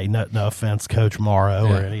season. Hey, no offense, Coach Morrow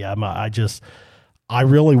or any. I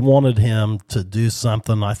really wanted him to do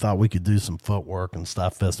something. I thought we could do some footwork and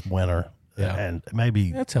stuff this winter, and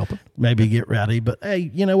maybe that's helping. Maybe get ready. But hey,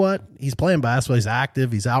 you know what? He's playing basketball. He's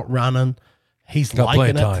active. He's out running. He's got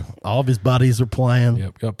liking it. Time. All of his buddies are playing.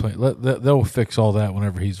 Yep, got play. They'll fix all that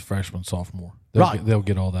whenever he's a freshman, sophomore. They'll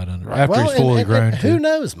get all that under after he's fully grown. Who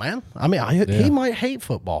knows, man? I mean, he might hate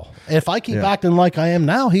football. If I keep acting like I am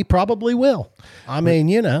now, he probably will. I mean,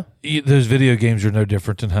 you know, those video games are no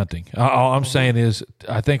different than hunting. All I'm saying is,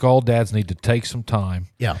 I think all dads need to take some time,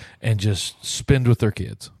 and just spend with their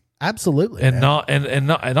kids. Absolutely, and not and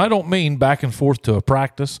I don't mean back and forth to a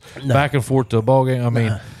practice, back and forth to a ball game. I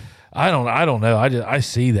mean. I don't know. I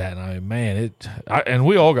see that, and and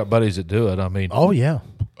we all got buddies that do it. I mean,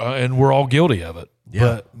 and we're all guilty of it. Yeah.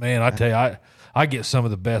 But man, I tell you, I get some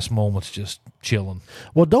of the best moments just chilling.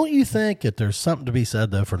 Well, don't you think that there's something to be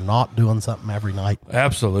said though for not doing something every night?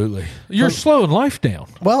 Absolutely, you're slowing life down.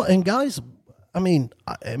 Well, and guys, I mean,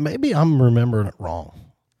 maybe I'm remembering it wrong,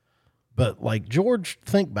 but like George,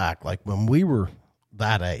 think back, like when we were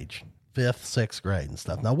that age, 5th, 6th grade and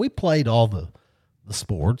stuff. Now we played all the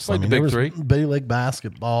sports. Like there was Big League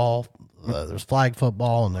basketball, there's flag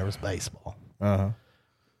football, and there was baseball.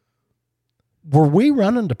 Were we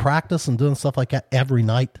running to practice and doing stuff like that every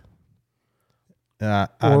night?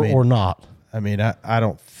 Or not? I mean, I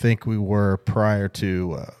don't think we were prior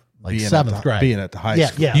to like seventh grade, being at the high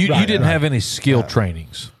school. You didn't have any skill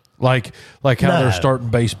trainings like how they're starting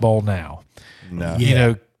baseball now. No, you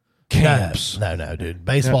know, camps. No, dude.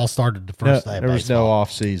 Baseball started the first day. There was no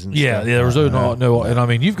off season. There was no. And I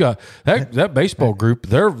mean, you've got that baseball group.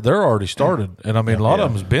 They're already started, and I mean, a lot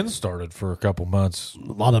of them's been started for a couple months.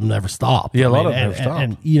 A lot of them never stopped. Yeah, a lot of them never stopped.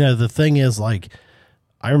 And you know, the thing is, like,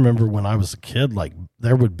 I remember when I was a kid, like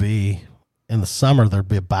there would be in the summer there'd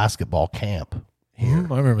be a basketball camp here.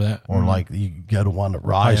 I remember that. Or like you go to one at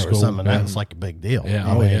Rye or something, and that's like a big deal. Yeah,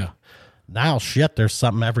 I mean, now shit, there's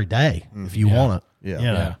something every day if you want it. Yeah. You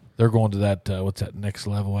know? They're going to that what's that, next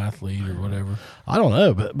level athlete or whatever. I don't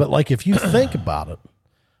know, but like if you think about it,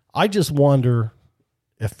 I just wonder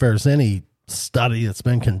if there's any study that's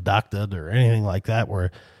been conducted or anything like that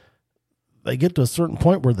where they get to a certain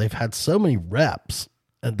point where they've had so many reps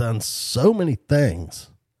and done so many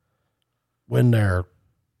things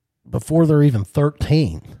before they're even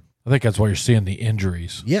 13. I think that's why you're seeing the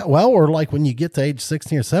injuries. Yeah, well, or like when you get to age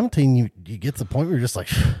 16 or 17, you get to the point where you're just like,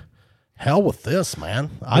 hell with this,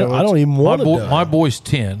 man. I don't even want to do it. My boy's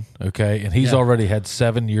 10, okay, and he's already had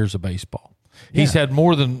 7 years of baseball. He's had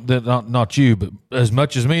more than not you, but as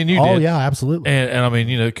much as me and you did. Oh, yeah, absolutely. And I mean,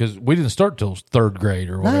 you know, because we didn't start till third grade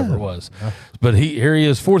or whatever it was. But here he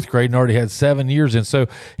is, fourth grade, and already had 7 years in. So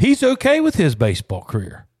he's okay with his baseball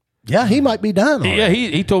career. Yeah, he might be done. Yeah,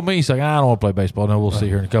 he told me, he's like, I don't want to play baseball. No, we'll see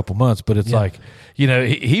here in a couple months. But it's like, you know,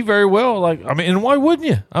 he very well, like, I mean, and why wouldn't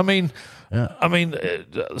you? I mean,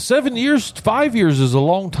 7 years, 5 years is a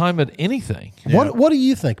long time at anything. Yeah. What do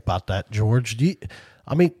you think about that, George? Do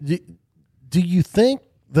you think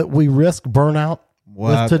that we risk burnout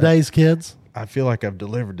with today's kids? I feel like I've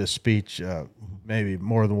delivered this speech maybe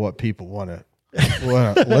more than what people want to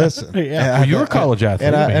listen. Well, you're a college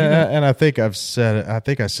athlete, and I think I've said it. I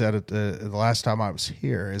think I said it the last time I was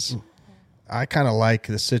here. Is I kind of like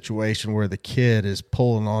the situation where the kid is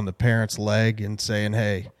pulling on the parent's leg and saying,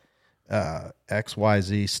 "Hey,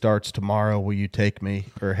 XYZ starts tomorrow. Will you take me?"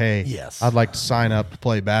 Or, "Hey, yes, I'd like to sign up to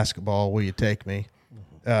play basketball. Will you take me?"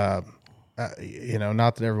 You know,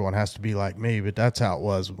 not that everyone has to be like me, but that's how it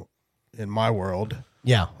was in my world.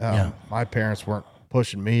 Yeah. My parents weren't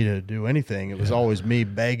pushing me to do anything. It was always me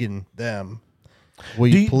begging them, "Will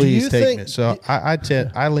you please take me?" So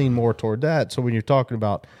I lean more toward that. So when you're talking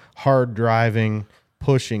about hard driving,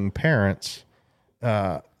 pushing parents,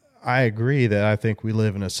 I agree that I think we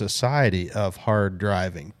live in a society of hard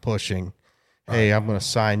driving, pushing. Hey, I'm going to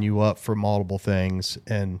sign you up for multiple things,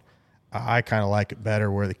 and I kind of like it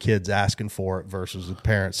better where the kid's asking for it versus the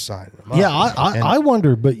parents signing them up. Yeah, I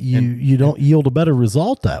wonder, but you don't yield a better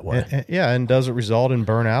result that way. And does it result in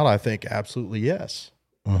burnout? I think absolutely yes.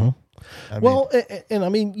 Mm-hmm. I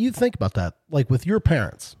mean, you think about that, like with your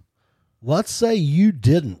parents. Let's say you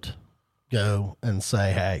didn't go and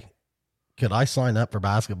say, "Hey, could I sign up for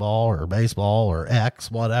basketball or baseball or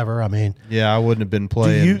X, whatever?" I mean, yeah, I wouldn't have been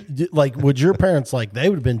playing. Would your parents, like, they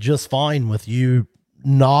would have been just fine with you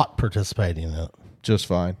not participating in it? Just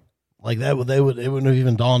fine. Like it wouldn't have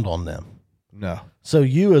even dawned on them. No. So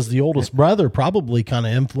you, as the oldest brother, probably kind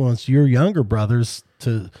of influenced your younger brothers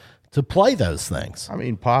to play those things. I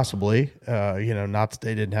mean, possibly, not that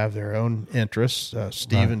they didn't have their own interests.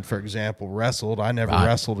 Steven, for example, wrestled. I never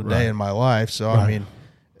wrestled a day in my life. So, I mean,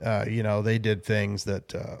 they did things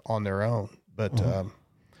that on their own, but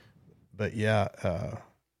yeah,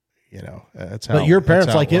 that's how. But your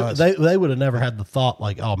parents, like, they would have never had the thought,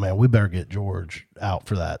 like, "Oh man, we better get George out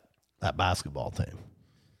for that basketball team."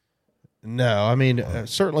 No, I mean,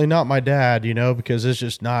 certainly not my dad. Because it's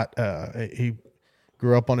just not. He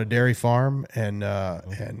grew up on a dairy farm, and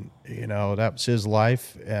that was his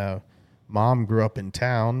life. Mom grew up in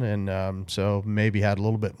town, and so maybe had a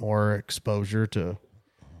little bit more exposure to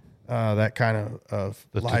that kind of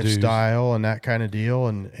lifestyle and that kind of deal.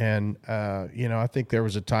 And I think there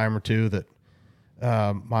was a time or two that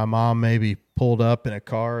my mom maybe pulled up in a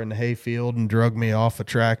car in the hayfield and drug me off a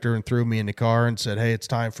tractor and threw me in the car and said, "Hey, it's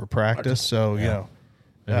time for practice." So, and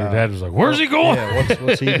your dad was like, "Where's he going? Yeah,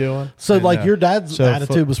 what's he doing?" So, your dad's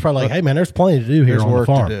attitude was probably like, "Hey, man, there's plenty to do here on the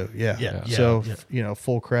farm." To do. Yeah. So,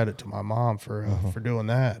 full credit to my mom for doing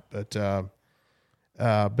that.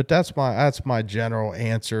 But that's my general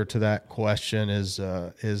answer to that question is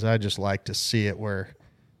I just like to see it where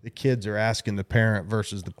the kids are asking the parent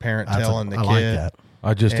versus the parent telling the kid. Like that.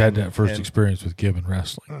 I just had that first experience with Gibbon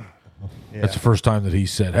wrestling. Yeah. That's the first time that he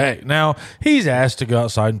said, "Hey," now he's asked to go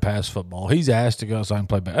outside and pass football. He's asked to go outside and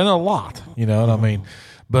play basketball, and a lot, you know what I mean?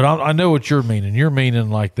 But I know what you're meaning. You're meaning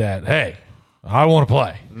like that. Hey, I want to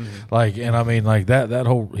play. Like, and I mean, like that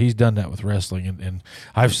whole, he's done that with wrestling, and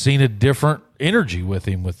I've seen a different energy with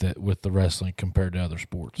him with the wrestling compared to other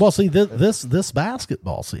sports. Well, see, this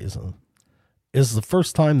basketball season is the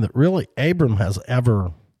first time that really Abram has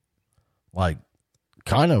ever, like,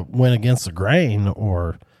 kind of went against the grain,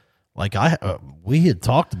 or like we had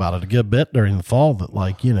talked about it a good bit during the fall that,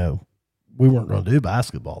 like, you know, we weren't going to do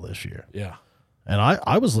basketball this year. Yeah. And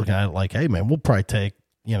I was looking at it like, hey, man, we'll probably take,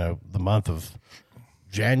 you know, the month of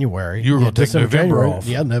January. You were going to take November off.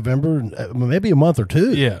 Yeah, November, maybe a month or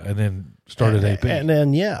two. Yeah, and then start at AP. And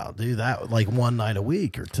then, do that like one night a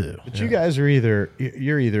week or two. But you guys are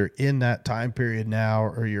you're either in that time period now,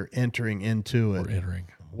 or you're entering into it. We're entering.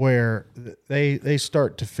 Where they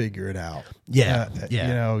start to figure it out. Yeah. You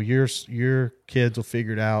know, your kids will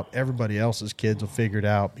figure it out. Everybody else's kids will figure it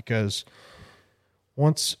out, because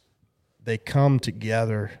once they come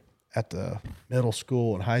together at the middle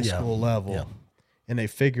school and high school level, and they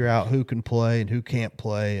figure out who can play and who can't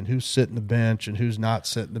play, and who's sitting the bench and who's not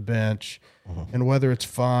sitting the bench, and whether it's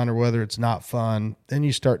fun or whether it's not fun, then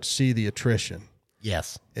you start to see the attrition.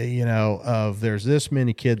 Yes. You know, of there's this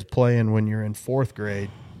many kids playing when you're in 4th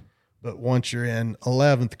grade, but once you're in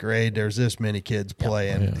 11th grade, there's this many kids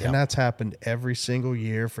playing. And that's happened every single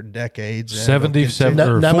year for decades. 77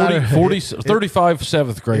 or 40, 35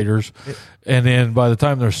 7th graders, and then by the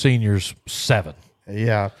time they're seniors, 7.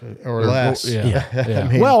 Yeah, or less. Yeah. I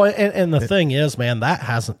mean, Well, and the thing is, man, that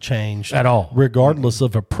hasn't changed At all. regardless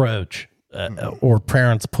of approach or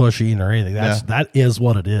parents pushing or anything. That is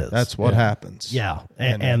what it is. that's what happens. Yeah,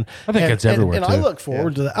 and I think it's everywhere, And too. I look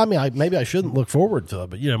forward to that. I mean, maybe I shouldn't look forward to it,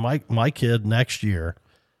 but, you know, my kid next year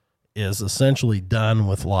is essentially done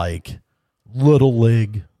with, like, little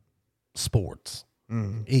league sports.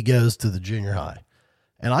 He goes to the junior high,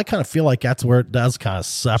 and I kind of feel like that's where it does kind of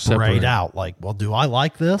separate out. Like, well, do I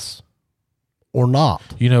like this or not?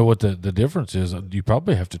 You know what the difference is? You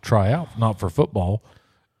probably have to try out, not for football,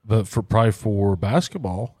 but probably for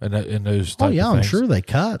basketball and those type of things. I'm sure they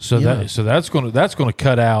cut. So that's going to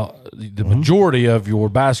cut out the majority of your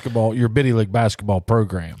Biddy League basketball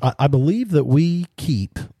program. I believe that we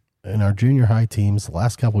keep in our junior high teams the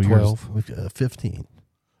last couple of years 15.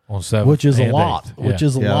 On 7th, which is a and lot, 8th. which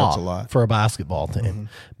is a that's lot for a basketball team.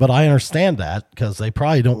 But I understand that, because they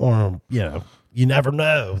probably don't want to, you know, you never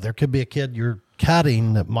know. There could be a kid you're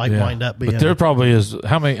cutting that might wind up being. But there probably is.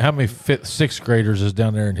 How many 5th, 6th graders is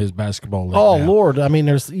down there in his basketball league? Oh, now? Lord. I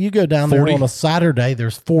mean, you go down 40? there on a Saturday,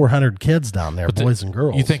 there's 400 kids down there, boys and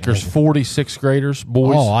girls. You think there's 46 graders,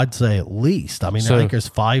 boys? Oh, I'd say at least. I mean, I think there's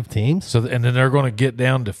 5 teams. So, and then they're going to get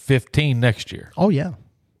down to 15 next year. Oh, yeah.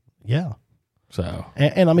 Yeah. So,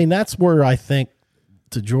 and I mean, that's where I think,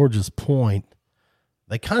 to George's point,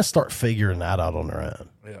 they kind of start figuring that out on their own.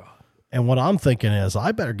 yeah. And what I'm thinking is,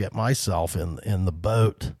 I better get myself in the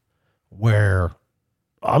boat where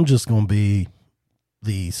I'm just going to be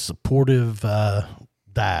the supportive dad.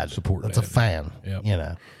 That's a fan. Yep. You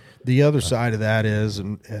know, The other side of that is,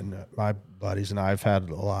 and my buddies and I have had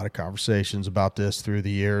a lot of conversations about this through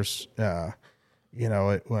the years. You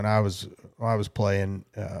know, when I was playing,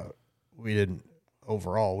 we didn't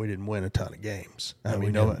win a ton of games. I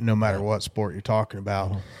mean, no matter what sport you're talking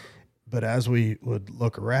about. But as we would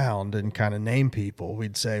look around and kind of name people,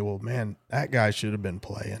 we'd say, well, man, that guy should have been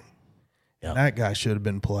playing. And that guy should have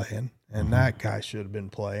been playing. And that guy should have been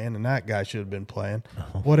playing. And that guy should have been playing.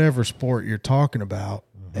 Whatever sport you're talking about.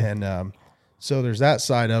 And so there's that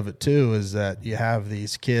side of it, too, is that you have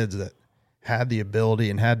these kids that had the ability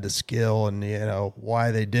and had the skill, and, you know,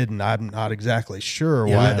 why they didn't, I'm not exactly sure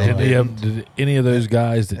why they didn't. Did any of those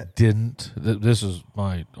guys that didn't, this is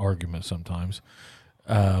my argument sometimes,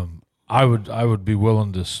 I would be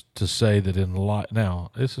willing to say that in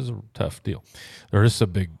now, this is a tough deal. There is a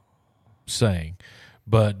big saying,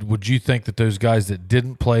 but would you think that those guys that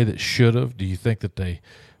didn't play that should have, do you think that they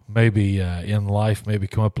maybe in life maybe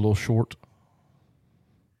come up a little short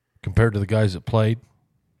compared to the guys that played?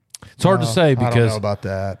 It's hard to say, because I don't know about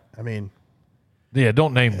that. I mean, yeah,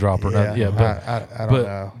 don't name drop or not. Yeah, but I don't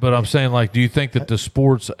know. But I'm saying, like, do you think that the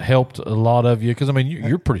sports helped a lot of you? Because I mean,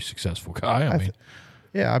 you're a pretty successful guy. I mean,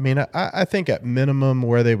 yeah, I mean, I think at minimum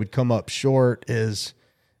where they would come up short is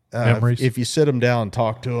memories. If you sit them down and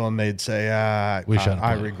talk to them, they'd say, I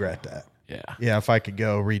regret that. Yeah, if I could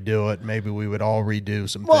go redo it, maybe we would all redo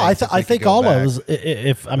some well, things. I think all of us,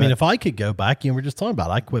 if I could go back, you know, we're just talking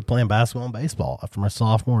about, I quit playing basketball and baseball after my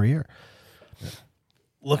sophomore year.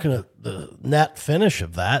 Looking at the net finish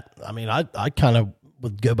of that, I mean, I kind of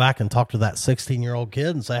would go back and talk to that 16-year-old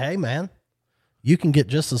kid and say, hey, man, you can get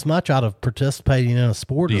just as much out of participating in a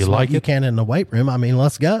sport as you can in the weight room. I mean,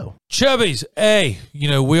 let's go. Chubby's, hey,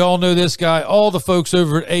 we all know this guy. All the folks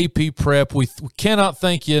over at AP Prep, we cannot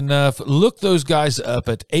thank you enough. Look those guys up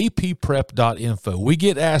at apprep.info. We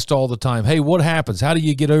get asked all the time, hey, what happens? How do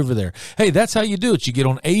you get over there? Hey, that's how you do it. You get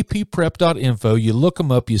on apprep.info, you look them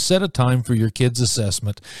up, you set a time for your kid's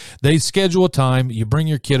assessment. They schedule a time, you bring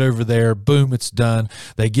your kid over there, boom, it's done.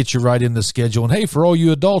 They get you right in the schedule. And hey, for all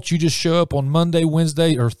you adults, you just show up on Monday,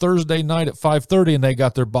 Wednesday, or Thursday night at 5:30, and they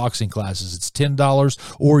got their boxing classes. It's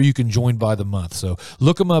 $10, or you can join by the month. So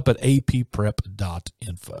look them up at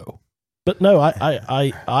apprep.info. But no,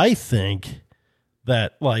 I think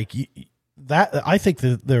that I think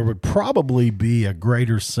that there would probably be a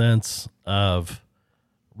greater sense of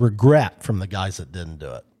regret from the guys that didn't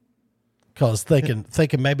do it, because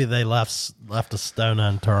thinking maybe they left a stone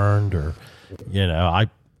unturned, or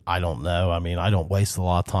I don't know. I mean, I don't waste a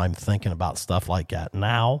lot of time thinking about stuff like that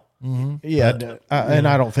now. Mm-hmm. Yeah, and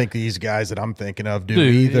I don't think these guys that I'm thinking of do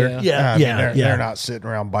either. They're not sitting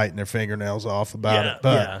around biting their fingernails off about it.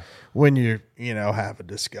 But when you have a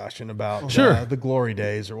discussion about the glory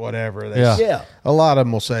days or whatever, a lot of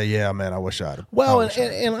them will say, "Yeah, man, I wish I'd."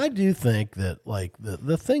 And I do think that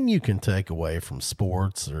the thing you can take away from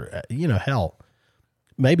sports, or hell,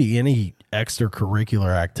 maybe any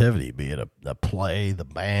extracurricular activity, be it a play, the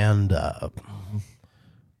band,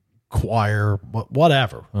 choir,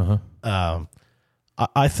 whatever.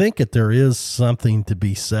 I think that there is something to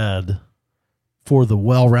be said for the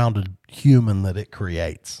well-rounded human that it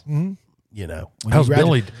creates. How's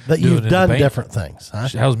Millie that you've done different things? Huh?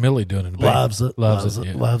 How's Millie doing in the band? Loves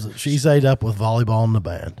it. She's ate up with volleyball in the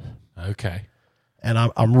band. Okay, and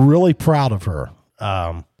I'm really proud of her.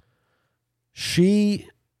 She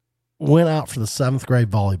went out for the 7th grade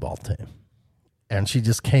volleyball team. And she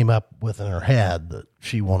just came up with in her head that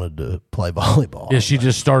she wanted to play volleyball. Yeah, she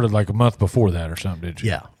just started like a month before that or something, did she?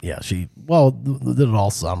 Yeah. She did it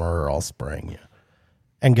all summer or all spring,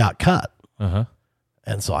 and got cut. And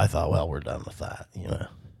so I thought, well, we're done with that,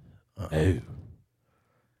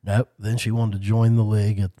 Nope. Then she wanted to join the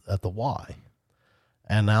league at the Y,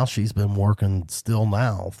 and now she's been working still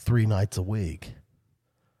now 3 nights a week,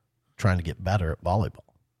 trying to get better at volleyball.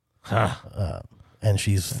 And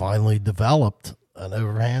she's finally developed an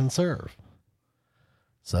overhand serve.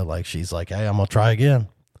 So she's like, hey, I'm going to try again.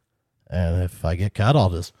 And if I get cut, I'll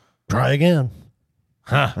just try again.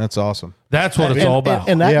 That's awesome. That's what it's all about.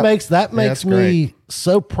 And that makes me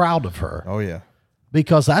so proud of her. Oh, yeah.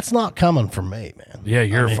 Because that's not coming from me, man. Yeah,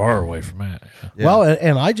 you're far away from that. Yeah. Well,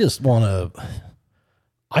 and I just want to,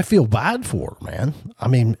 I feel bad for her, man. I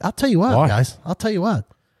mean, I'll tell you what, guys. I'll tell you what.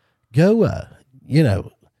 Go,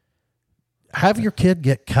 have your kid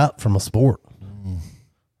get cut from a sport.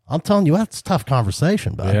 I'm telling you, that's a tough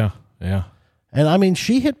conversation, bud. Yeah. And I mean,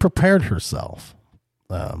 she had prepared herself.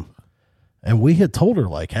 And we had told her,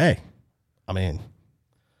 hey, I mean,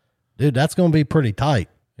 dude, that's going to be pretty tight.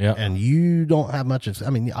 Yeah. And you don't have much of, I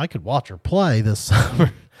mean, I could watch her play this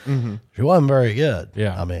summer. She wasn't very good.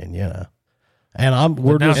 Yeah. I mean,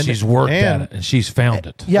 and she's worked at it and she's found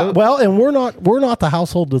it. Yeah. Well, and we're not the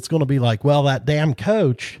household that's going to be like, well, that damn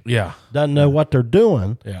coach doesn't know what they're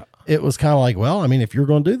doing. Yeah. It was kind of like, well, I mean, if you're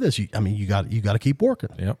going to do this, you got to keep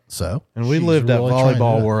working. Yep. So, and we lived that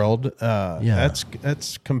volleyball world.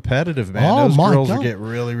 That's competitive, man. Those girls get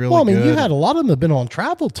really, really good. Well, I mean, you had a lot of them have been on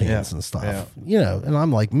travel teams and stuff, and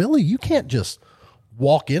I'm like, Millie, you can't just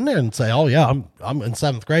walk in there and say, oh yeah, I'm in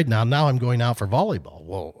 7th grade now. Now I'm going out for volleyball.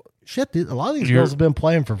 Well, shit, dude, a lot of these girls have been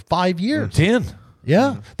playing for 5 years. 10.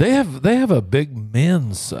 Yeah. They have a big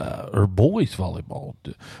men's or boys volleyball.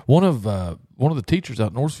 One of the teachers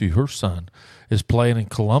out in Northview, her son is playing in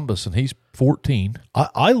Columbus and he's 14.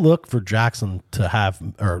 I look for Jackson to have,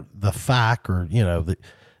 or the FAC, or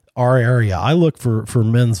our area. I look for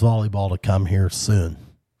men's volleyball to come here soon.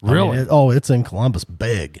 Really? I mean, it's in Columbus,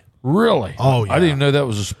 big. Really? Oh, yeah. I didn't even know that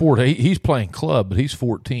was a sport. He's playing club, but he's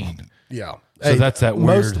 14. Yeah. So that's that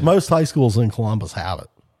weird. Most high schools in Columbus have it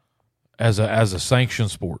as a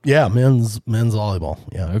sanctioned sport. Yeah, men's volleyball.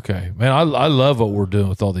 Yeah. Okay, man. I love what we're doing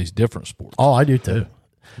with all these different sports. Oh, I do too.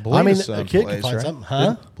 Belina's a kid can find something,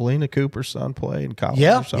 huh? Belina Cooper's son play in college.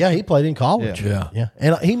 Yeah, he played in college. Yeah.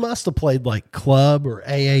 And he must have played like club or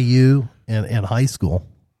AAU in high school.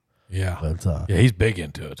 Yeah, but he's big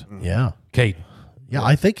into it. Yeah, Kate. Yeah,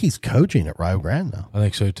 I think he's coaching at Rio Grande now. I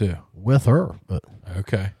think so too. With her, but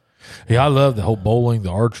okay. Yeah, I love the whole bowling,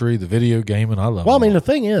 the archery, the video gaming. I love. Well, I mean, the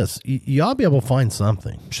thing is, you ought to be able to find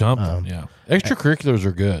something. Yeah. Extracurriculars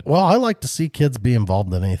are good. Well, I like to see kids be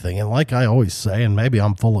involved in anything, and like I always say, and maybe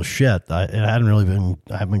I'm full of shit. I haven't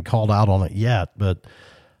been called out on it yet, but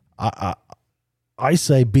I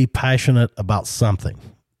say be passionate about something.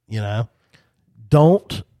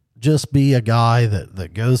 Don't just be a guy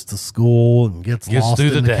that goes to school and gets lost through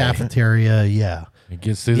in the the day. cafeteria. Yeah. It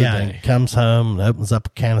gets through the day. And comes home and opens up a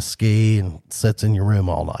can of ski and sits in your room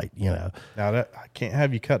all night, Now I can't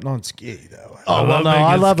have you cutting on ski though. Oh, well, no,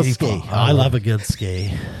 I love a ski. I love a good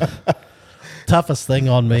ski. Toughest thing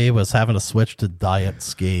on me was having to switch to diet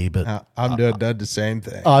ski, but I'm done the same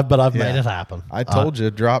thing. but I've made it happen. I told you,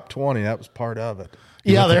 drop 20. That was part of it.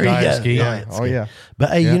 Yeah, there you go. ski? Diet Oh, ski. yeah. But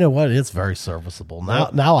hey, you know what? It's very serviceable.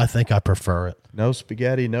 Now I think I prefer it. No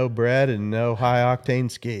spaghetti, no bread, and no high octane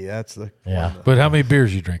ski. That's the Yeah. But how many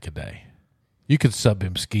beers you drink a day? You could sub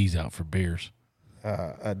him skis out for beers.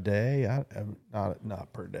 a day.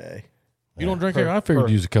 Not per day. You don't drink it? I figured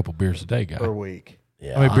you use a couple beers a day, guy. Per week.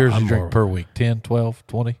 Yeah. How many beers I'm you drink more- per week? 10, 12,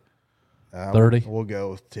 20, 30? We'll go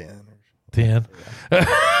with 10. 10?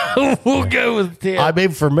 We'll go with 10. I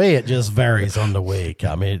mean, for me, it just varies on the week.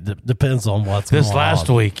 I mean, it depends on what's This going last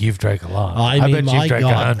on. week, you've drank a lot. I mean, bet my you've drank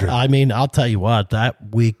God. 100. I mean, I'll tell you what, that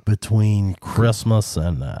week between Christmas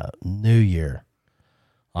and New Year,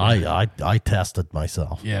 I tested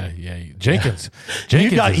myself. Yeah. Jenkins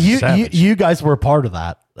You guys were a part of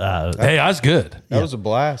that. hey, I was good. That was a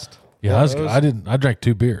blast. Yeah, I was good. I drank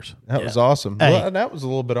 2 beers. That was awesome. Hey. Well, and that was a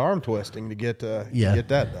little bit arm twisting to get that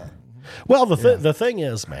done. Well, the thing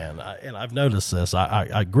is, man, and I've noticed this,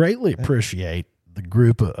 I greatly appreciate the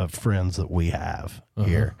group of friends that we have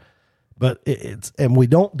here, but and we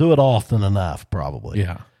don't do it often enough, probably.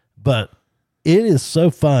 Yeah. But it is so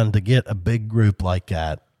fun to get a big group like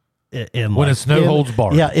that. When it's no holds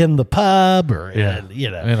barred. Yeah, in the pub or Yeah.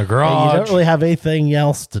 in a garage. You don't really have anything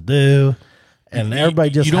else to do, and everybody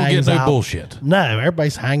just you don't hangs get no out. bullshit. No,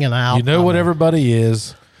 everybody's hanging out. You know what everybody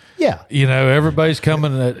is. Yeah. Everybody's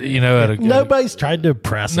coming at a Nobody's trying to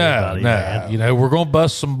impress anybody, man. We're going to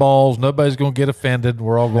bust some balls. Nobody's going to get offended.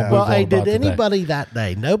 We're all going to Well, move on hey, about did today. anybody that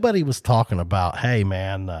day? Nobody was talking about, hey,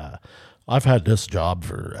 man, I've had this job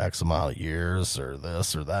for X amount of years, or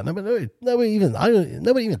this or that. Nobody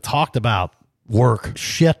even talked about work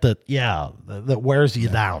shit that wears you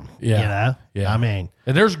down. Yeah. I mean,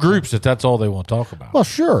 and there's groups that's all they want to talk about. well,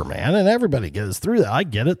 sure, man, and everybody goes through that. I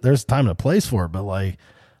get it. There's a time and a place for it, but like,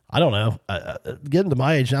 I don't know. Getting to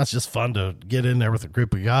my age now, it's just fun to get in there with a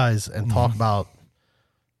group of guys and talk about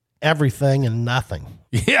everything and nothing.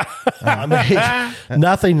 Yeah. I mean,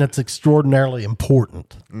 nothing that's extraordinarily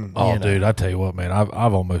important. Oh, dude, I tell you what, man,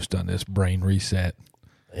 I've almost done this brain reset.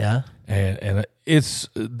 Yeah. And it's,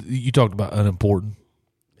 you talked about unimportant.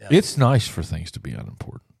 Yeah. It's nice for things to be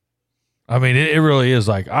unimportant. I mean, it really is.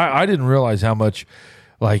 Like, I didn't realize how much,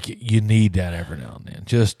 like, you need that every now and then.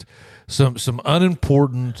 Just some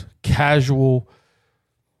unimportant, casual,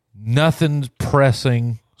 nothing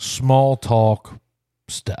pressing, small talk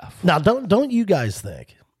stuff. Now, don't you guys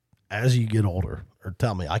think, as you get older, or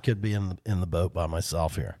tell me, I could be in the boat by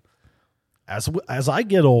myself here. As I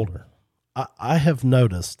get older, I have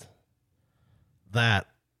noticed that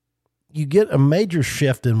you get a major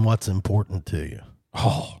shift in what's important to you.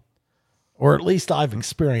 Oh, or at least I've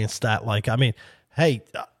experienced that. Like, I mean, hey,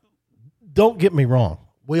 don't get me wrong.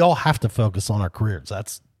 We all have to focus on our careers.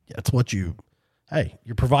 That's what you're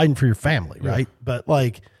providing for your family, right? Yeah. But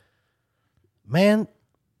like, man,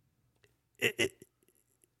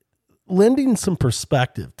 lending some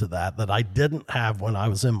perspective to that I didn't have when I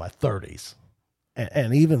was in my 30s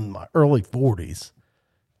and even my early 40s,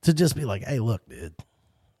 to just be like, hey, look, dude,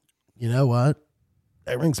 you know what?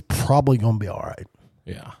 Everything's probably going to be all right.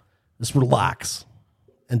 Yeah. Just relax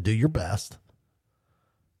and do your best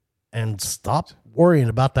and stop worrying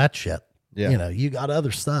about that shit. Yeah. You got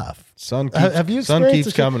other stuff. Sun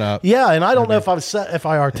keeps coming up. Yeah. And I don't know if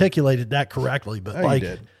I articulated that correctly, but like,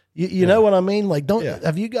 you know what I mean? Like,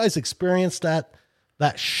 have you guys experienced that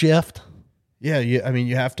shift? Yeah. I mean,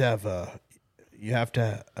 you have to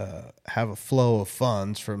have a flow of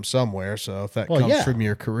funds from somewhere. So if that comes from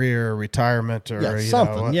your career, or retirement, or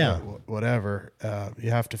something, whatever,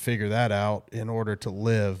 you have to figure that out in order to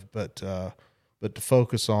live. But to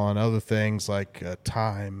focus on other things like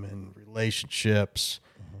time and relationships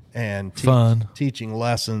and fun, teaching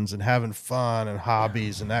lessons and having fun and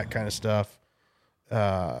hobbies and that kind of stuff.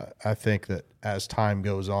 I think that as time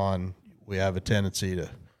goes on, we have a tendency to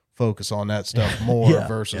focus on that stuff more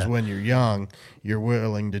versus when you're young, you're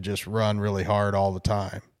willing to just run really hard all the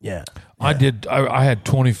time. Yeah. I had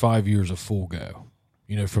 25 years of full go,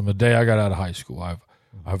 from the day I got out of high school.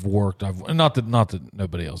 I've worked, not that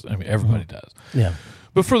nobody else, I mean, everybody does. Yeah.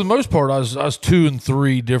 But for the most part, I was 2 and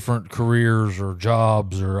 3 different careers or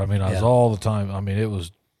jobs, I was all the time. I mean, it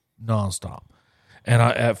was nonstop. And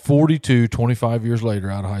at 42, 25 years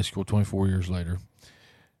later, out of high school, 24 years later,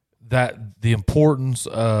 that the importance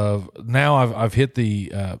of now I've hit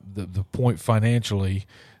the point financially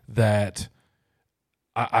that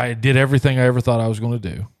I did everything I ever thought I was going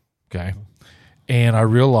to do. Okay. And I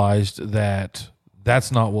realized that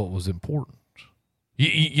that's not what was important.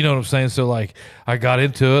 You know what I'm saying? So like I got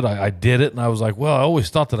into it, I did it, and I was like, well, I always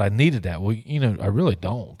thought that I needed that. Well, I really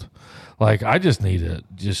don't. Like I just need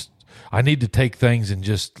I need to take things and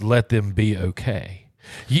just let them be okay.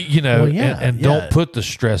 And don't put the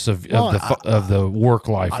stress of the work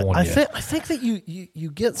life on you. I think that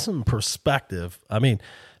you get some perspective. I mean,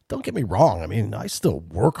 don't get me wrong. I mean, I still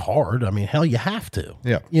work hard. I mean, hell, you have to.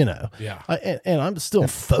 Yeah. Yeah. And I'm still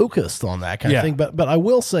focused on that kind of thing. But I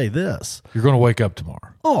will say this: you're going to wake up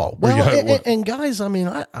tomorrow. Oh well, and guys, I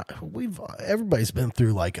mean, everybody's been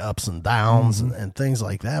through like ups and downs and things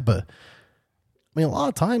like that. But I mean, a lot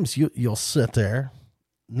of times you'll sit there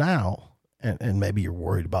now. And maybe you're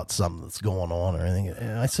worried about something that's going on or anything.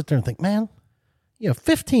 And I sit there and think, man,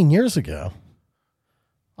 15 years ago,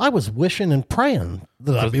 I was wishing and praying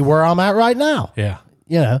that I'd be where I'm at right now. Yeah.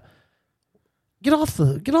 Get off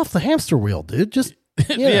the hamster wheel, dude. Just,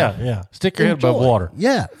 yeah. Stick your head above water.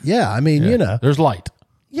 Yeah. Yeah. I mean, there's light.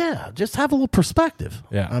 Yeah. Just have a little perspective.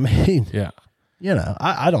 Yeah. I mean, yeah.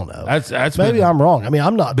 I don't know. That's maybe I'm wrong. I mean,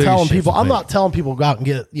 I'm not telling people to go out and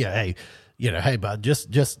get, hey, bud, just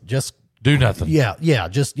do nothing. Yeah.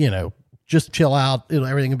 Just chill out.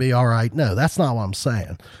 Everything will be all right. No, that's not what I'm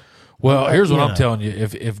saying. Well, here's what I'm telling you.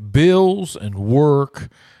 If bills and work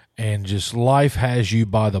and just life has you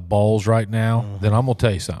by the balls right now, then I'm going to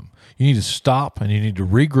tell you something. You need to stop and you need to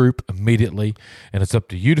regroup immediately, and it's up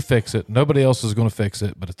to you to fix it. Nobody else is going to fix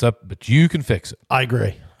it, but you can fix it. I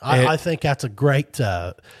agree. I think that's a great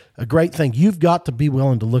thing. You've got to be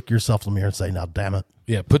willing to look yourself in the mirror and say, now, damn it.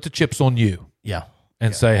 Yeah, put the chips on you. Yeah.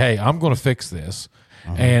 And say, hey, I'm going to fix this.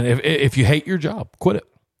 And if you hate your job, quit it.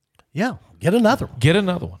 Yeah, get another one. Get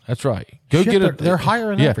another one. That's right. Go get it. They're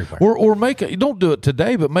hiring everywhere. Or don't do it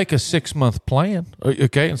today, but make a 6-month plan.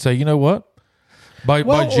 Okay, and say, you know what? By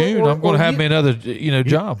June, I'm going to have me another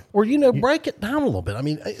job. Or break it down a little bit. I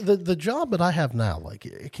mean, the job that I have now, like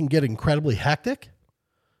it can get incredibly hectic.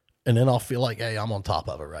 And then I'll feel like, hey, I'm on top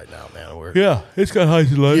of it right now, man. It's got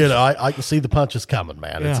highs and lows. I can see the punches coming,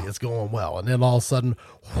 man. Yeah. It's going well. And then all of a sudden,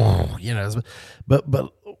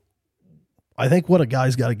 but I think what a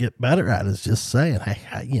guy's got to get better at is just saying,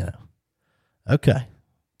 hey, okay,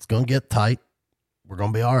 it's going to get tight. We're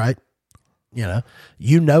going to be all right.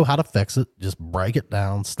 You know how to fix it. Just break it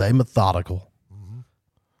down. Stay methodical.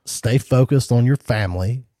 Stay focused on your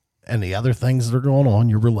family and the other things that are going on,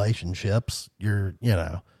 your relationships,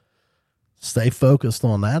 stay focused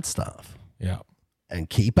on that stuff. Yeah. And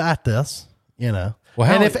keep at this, Well,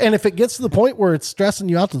 and if it gets to the point where it's stressing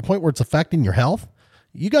you out to the point where it's affecting your health,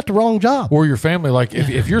 you got the wrong job. Or your family. Like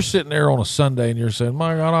if you're sitting there on a Sunday and you're saying,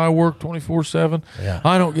 my God, I work 24/7. Yeah.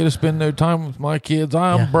 I don't get to spend no time with my kids.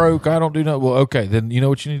 I'm broke. I don't do nothing. Well, okay. Then you know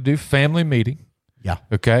what you need to do? Family meeting. Yeah.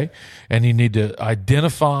 Okay. And you need to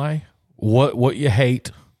identify what you hate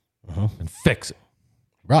and fix it.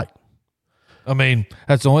 Right. I mean,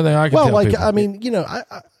 that's the only thing I can tell people. I mean,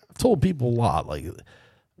 I've told people a lot. Like, I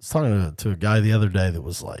was talking to a guy the other day that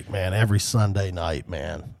was like, man, every Sunday night,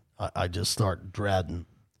 man, I just start dreading.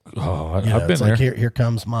 Oh, I've been there. Like, here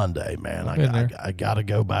comes Monday, man. I got to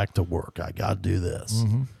go back to work. I got to do this.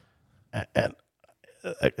 And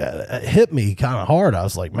it hit me kind of hard. I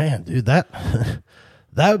was like, man, dude, that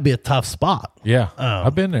would be a tough spot. Yeah,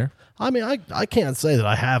 I've been there. I mean, I can't say that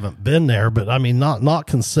I haven't been there, but I mean, not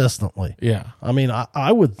consistently. Yeah. I mean,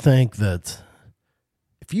 I would think that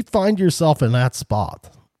if you find yourself in that spot,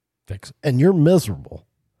 fix it, and you're miserable,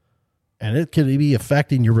 and it could be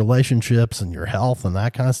affecting your relationships and your health and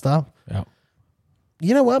that kind of stuff. Yeah.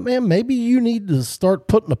 You know what, man? Maybe you need to start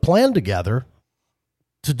putting a plan together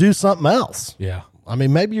to do something else. Yeah. I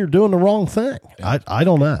mean, maybe you're doing the wrong thing. Yeah. I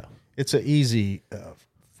don't know. It's an easy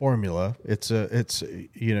formula. It's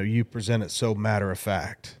you present it so matter of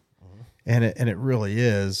fact, and it really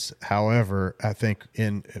is. However, I think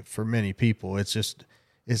for many people,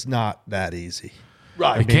 it's not that easy.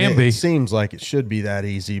 Right, can be. It seems like it should be that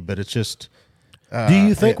easy, but it's just. Do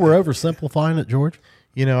you think we're oversimplifying it, George?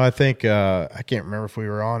 I think I can't remember if we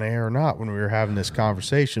were on air or not when we were having this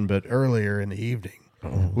conversation, but earlier in the evening,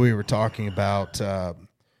 we were talking about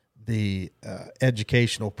the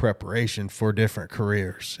educational preparation for different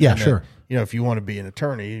careers. Yeah, sure. If you want to be an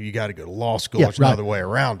attorney, you got to go to law school. It's another way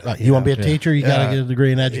around it. Right. You want to be a teacher, you got to get a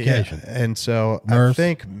degree in education. Yeah. And so I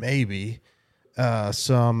think maybe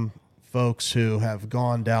some folks who have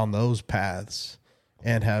gone down those paths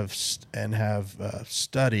and have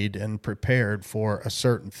studied and prepared for a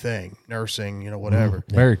certain thing, nursing, whatever.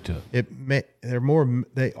 Married to it.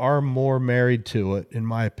 They are more married to it, in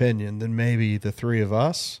my opinion, than maybe the three of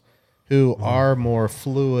us, who are more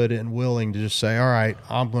fluid and willing to just say, all right,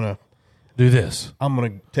 I'm going to do this. I'm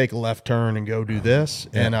going to take a left turn and go do this.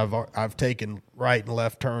 Yeah. And I've taken right and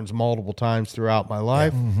left turns multiple times throughout my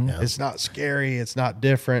life. Yeah. It's not scary. It's not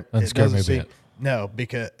different. It doesn't seem, no,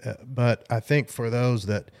 because, but I think for those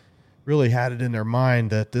that really had it in their mind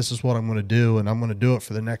that this is what I'm going to do, and I'm going to do it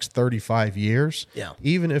for the next 35 years. Yeah.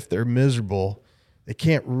 Even if they're miserable, they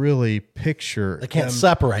can't really picture. They can't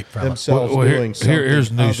separate from themselves doing something. Here's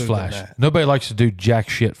newsflash. Nobody likes to do jack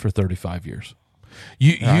shit for 35 years.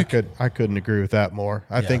 I couldn't agree with that more.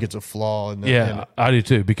 I think it's a flaw. I do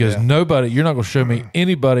too, because you're not going to show me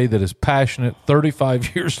anybody that is passionate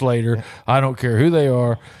 35 years later. I don't care who they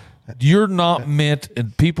are. You're not meant,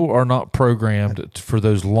 and people are not programmed for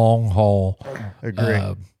those long haul.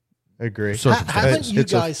 Agree. Haven't you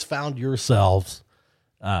guys found yourselves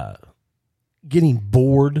getting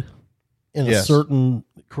bored in a certain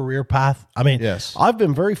career path? I mean, I've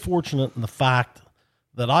been very fortunate in the fact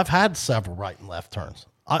that I've had several right and left turns.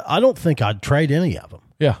 I don't think I'd trade any of them.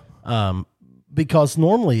 Yeah. Because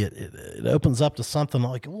normally it opens up to something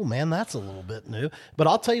like, oh man, that's a little bit new. But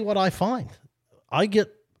I'll tell you what I find. I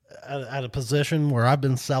get at a position where I've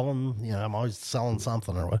been selling, I'm always selling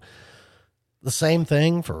something or what. The same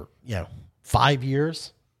thing for, 5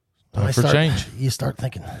 years. Change. You start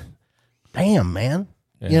thinking, damn, man,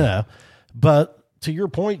 But to your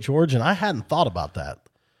point, George, and I hadn't thought about that.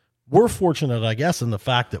 We're fortunate, I guess, in the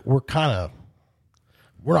fact that we're not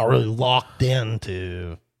really locked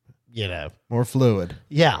into, more fluid.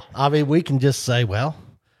 Yeah. I mean, we can just say, well,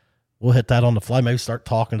 we'll hit that on the fly. Maybe start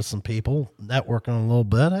talking to some people, networking a little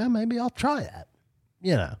bit. Maybe I'll try that,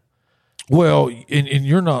 Well, and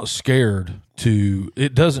you're not scared to,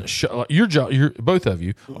 it doesn't show, your job, both of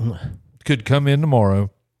you could come in tomorrow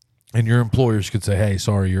and your employers could say, hey,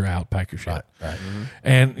 sorry, you're out, pack your shit. Right. Mm-hmm.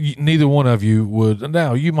 And neither one of you would.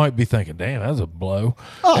 Now, you might be thinking, damn, that's a blow.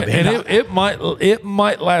 It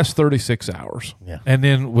might last 36 hours. Yeah. And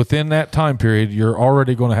then within that time period, you're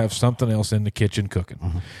already going to have something else in the kitchen cooking.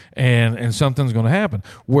 Mm-hmm. And something's going to happen.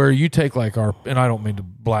 Where you take like and I don't mean to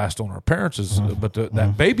blast on our parents, but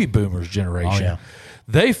that baby boomers generation,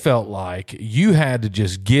 they felt like you had to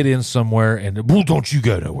just get in somewhere and, well, don't you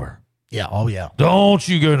go nowhere. Yeah. Oh, yeah. Don't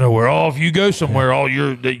you go nowhere. Oh, if you go somewhere,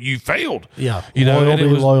 you failed. Yeah.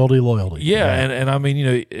 Loyalty. Yeah. And I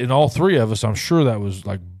mean, in all three of us, I'm sure that was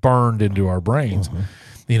like burned into our brains.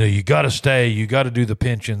 Mm-hmm. You got to stay. You got to do the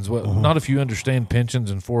pensions. Well, not if you understand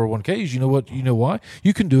pensions and 401ks. You know what? You know why?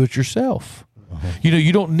 You can do it yourself. Mm-hmm.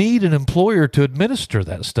 You don't need an employer to administer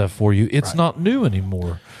that stuff for you. It's not new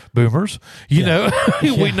anymore, boomers. We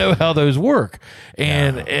know how those work.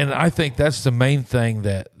 And I think that's the main thing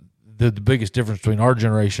that the biggest difference between our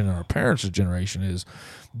generation and our parents' generation is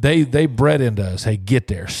they bred into us, hey, get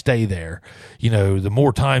there, stay there. The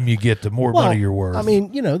more time you get, the more money you're worth. I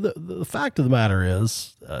mean, the fact of the matter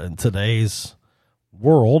is, in today's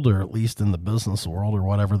world, or at least in the business world or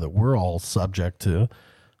whatever that we're all subject to,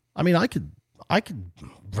 I mean, I could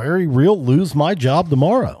very real lose my job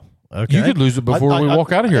tomorrow. Okay. You could lose it before we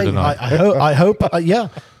walk out of here tonight. I hope.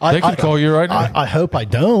 They could call you right now. I hope I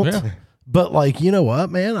don't. Yeah. But you know what,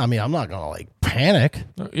 man? I mean, I'm not going to panic.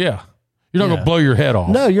 Yeah. You're not going to blow your head off.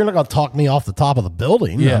 No, you're not going to talk me off the top of the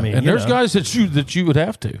building. Yeah. I mean, and there's guys that you would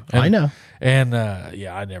have to. I know. And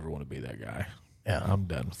I never want to be that guy. Yeah. I'm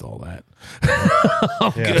done with all that.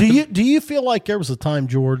 Do you feel like there was a time,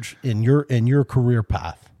 George, in your career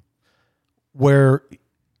path where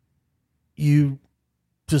you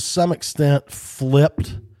to some extent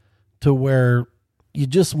flipped to where you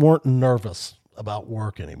just weren't nervous about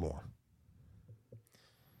work anymore?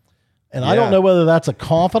 And I don't know whether that's a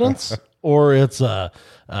confidence or it's I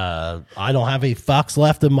don't have any fucks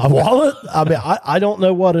left in my wallet. I mean, I don't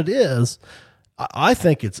know what it is. I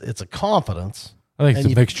think it's a confidence. I think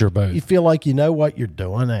it's a mixture of both. You feel like you know what you're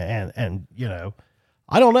doing, and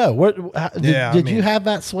I don't know. Did you have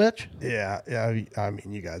that switch? Yeah. I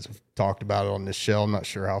mean, you guys have talked about it on this show. I'm not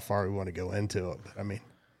sure how far we want to go into it, but I mean,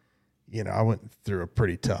 I went through a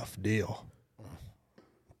pretty tough deal.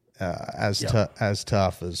 As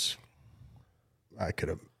tough as I could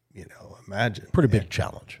have, imagined. Pretty big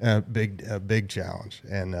challenge. A big challenge,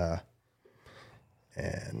 and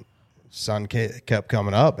sun kept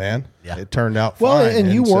coming up, man. Yeah. It turned out fine. Well,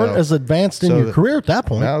 and you weren't as advanced in your career at that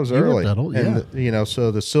point. That was early. And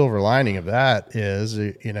so the silver lining of that is,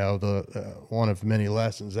 the one of many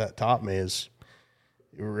lessons that taught me is,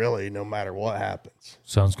 really, no matter what happens,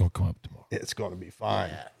 sun's going to come up tomorrow. It's going to be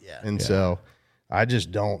fine. Yeah. And so I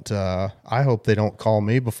just don't, I hope they don't call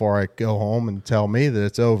me before I go home and tell me that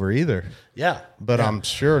it's over either. Yeah. But I'm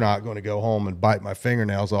sure not going to go home and bite my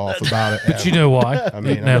fingernails off about it. But you know why? I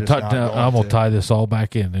mean, now, I'm just not I'm going to tie this all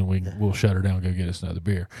back in, and we'll shut her down and go get us another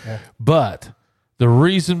beer. But the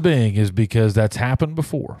reason being is because that's happened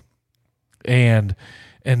before. And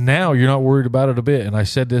now you're not worried about it a bit. And I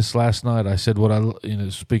said this last night. I said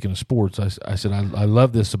speaking of sports, I said I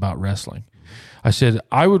love this about wrestling. I said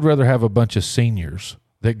I would rather have a bunch of seniors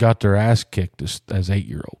that got their ass kicked as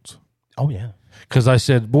 8-year-olds. Oh, yeah. Because I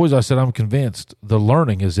said, boys, I'm convinced the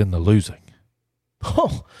learning is in the losing.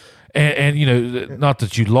 Oh. And not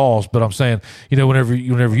that you lost, but I'm saying, whenever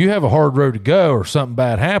you have a hard road to go or something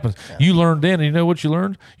bad happens, you learn then. And you know what you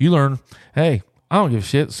learned? You learn, hey, I don't give a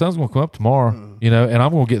shit. The sun's going to come up tomorrow, and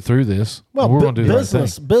I'm going to get through this. Well, we're going to do the right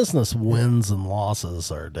thing. Business wins and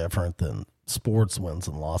losses are different than sports wins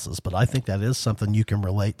and losses, but I think that is something you can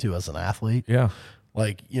relate to as an athlete. Yeah.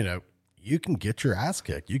 Like, you can get your ass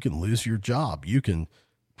kicked. You can lose your job.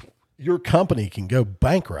 Your company can go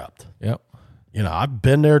bankrupt. Yep. I've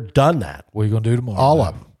been there, done that. What are you going to do tomorrow? All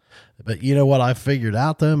of them. But you know what I figured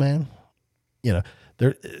out though, man?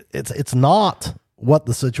 It's not what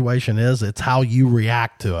the situation is. It's how you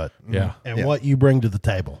react to it. Yeah. And what you bring to the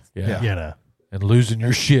table. Yeah. And losing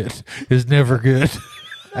your shit is never good.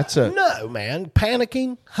 No, man.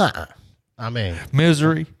 Panicking? I mean,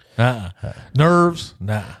 misery? Nerves?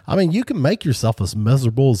 Nah. I mean, you can make yourself as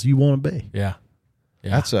miserable as you want to be. Yeah.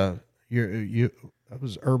 That's that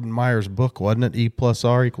was Urban Meyer's book, wasn't it?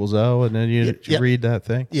 E+R=O, and then you read that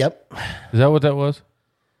thing. Yep. Is that what that was?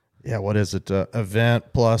 Yeah. What is it? Event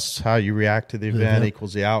plus how you react to the event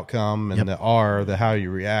equals the outcome, and the R, the how you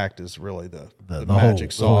react, is really the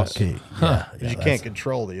magic sauce. Key. You can't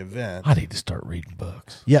control the event. I need to start reading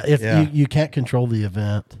books. Yeah. You can't control the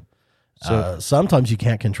event. So sometimes you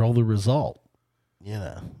can't control the result,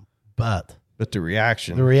 but the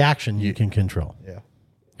reaction, you can control. Yeah.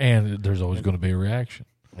 And there's always going to be a reaction.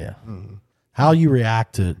 Yeah. Mm-hmm. How you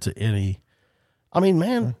react to any, I mean,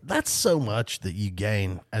 man, that's so much that you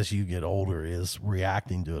gain as you get older is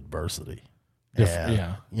reacting to adversity. And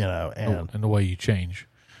the way you change.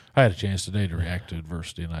 I had a chance today to react to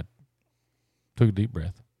adversity, and I took a deep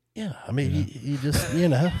breath. Yeah. I mean, you just,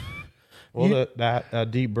 Well,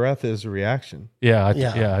 that deep breath is a reaction. I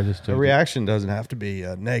just took a reaction doesn't have to be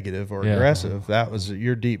negative or aggressive. That was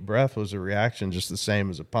your deep breath was a reaction, just the same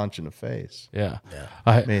as a punch in the face. Yeah.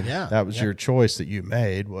 That was your choice that you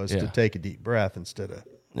made was to take a deep breath instead of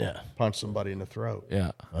punch somebody in the throat.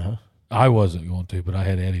 Yeah. I wasn't going to, but I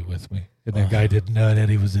had Eddie with me, and that guy didn't know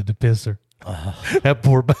Eddie was in the pisser. That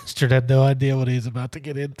poor bastard had no idea what he was about to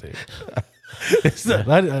get into.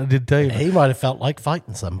 I didn't tell you. He might have felt like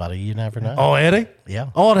fighting somebody. You never know. Oh, Eddie? Yeah.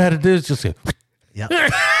 All I had to do is just go. Yeah.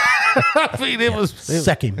 I mean, it was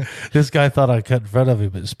suck him. This guy thought I cut in front of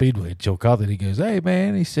him at Speedway. Joe Cawthon, he goes, "Hey,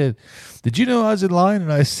 man," he said, "Did you know I was in line?"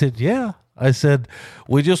 And I said, "Yeah." I said,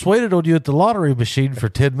 "We just waited on you at the lottery machine for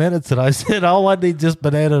 10 minutes." And I said, "All I need is just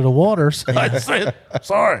banana and water." So I said,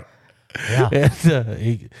 "Sorry." Yeah.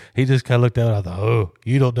 And he just kind of looked out. I thought, "Oh,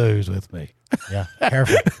 you don't know who's with me." Yeah,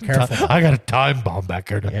 careful. I got a time bomb back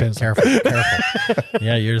there. Careful.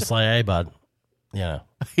 Yeah, you're just like, hey, bud. Yeah,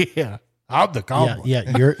 I'm the calm one.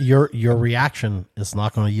 Yeah. Your reaction is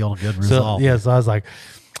not going to yield a good result. So I was like,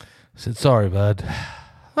 I said, "Sorry, bud.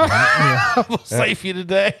 I'm gonna save you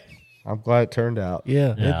today." I'm glad it turned out.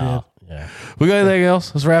 Yeah, it did. Yeah. We got anything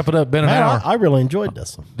else? Let's wrap it up. Been an hour. I really enjoyed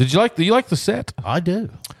this one. Did you like the set? I do.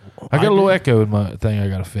 I got a little echo in my thing. I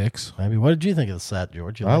got to fix. Maybe. What did you think of the set,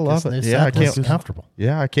 George? I love it. Yeah, it's comfortable.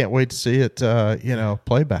 Yeah, I can't wait to see it.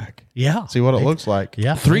 Playback. Yeah, see what it looks like.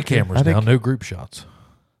 Yeah, 3 cameras now, no group shots.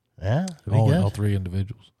 Yeah, all 3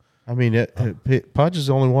 individuals. I mean, Pudge is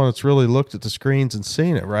the only one that's really looked at the screens and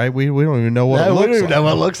seen it, right? We don't even know what it looks like. We don't even know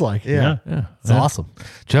what it looks like. Yeah. It's awesome.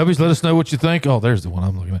 Chubbies, let us know what you think. Oh, there's the one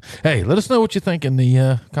I'm looking at. Hey, let us know what you think in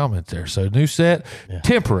the comments there. So, new set,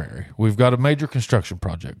 temporary. We've got a major construction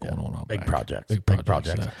project going on. Big project.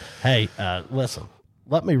 So. Hey, listen,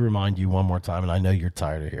 let me remind you one more time, and I know you're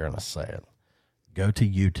tired of hearing us say it. Go to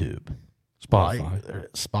YouTube,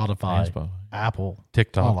 Spotify, Apple,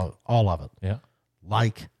 TikTok, all of it. Yeah.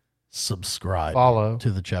 Like, subscribe, follow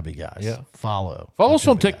to the Chubby Guys. Yeah. Follow us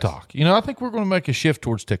on TikTok. Guys. I think we're going to make a shift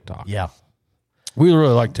towards TikTok. Yeah. We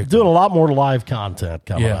really like TikTok. Doing a lot more live content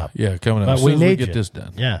coming up. Yeah, coming up. But as soon as we get this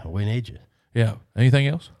done. Yeah, we need you. Yeah. Anything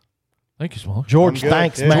else? Thank you, Smalley. George,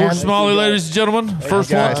 thanks, man. George Smalley, ladies and gentlemen.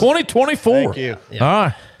 First one, 2024. Thank you. Yeah. All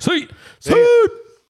right. See you.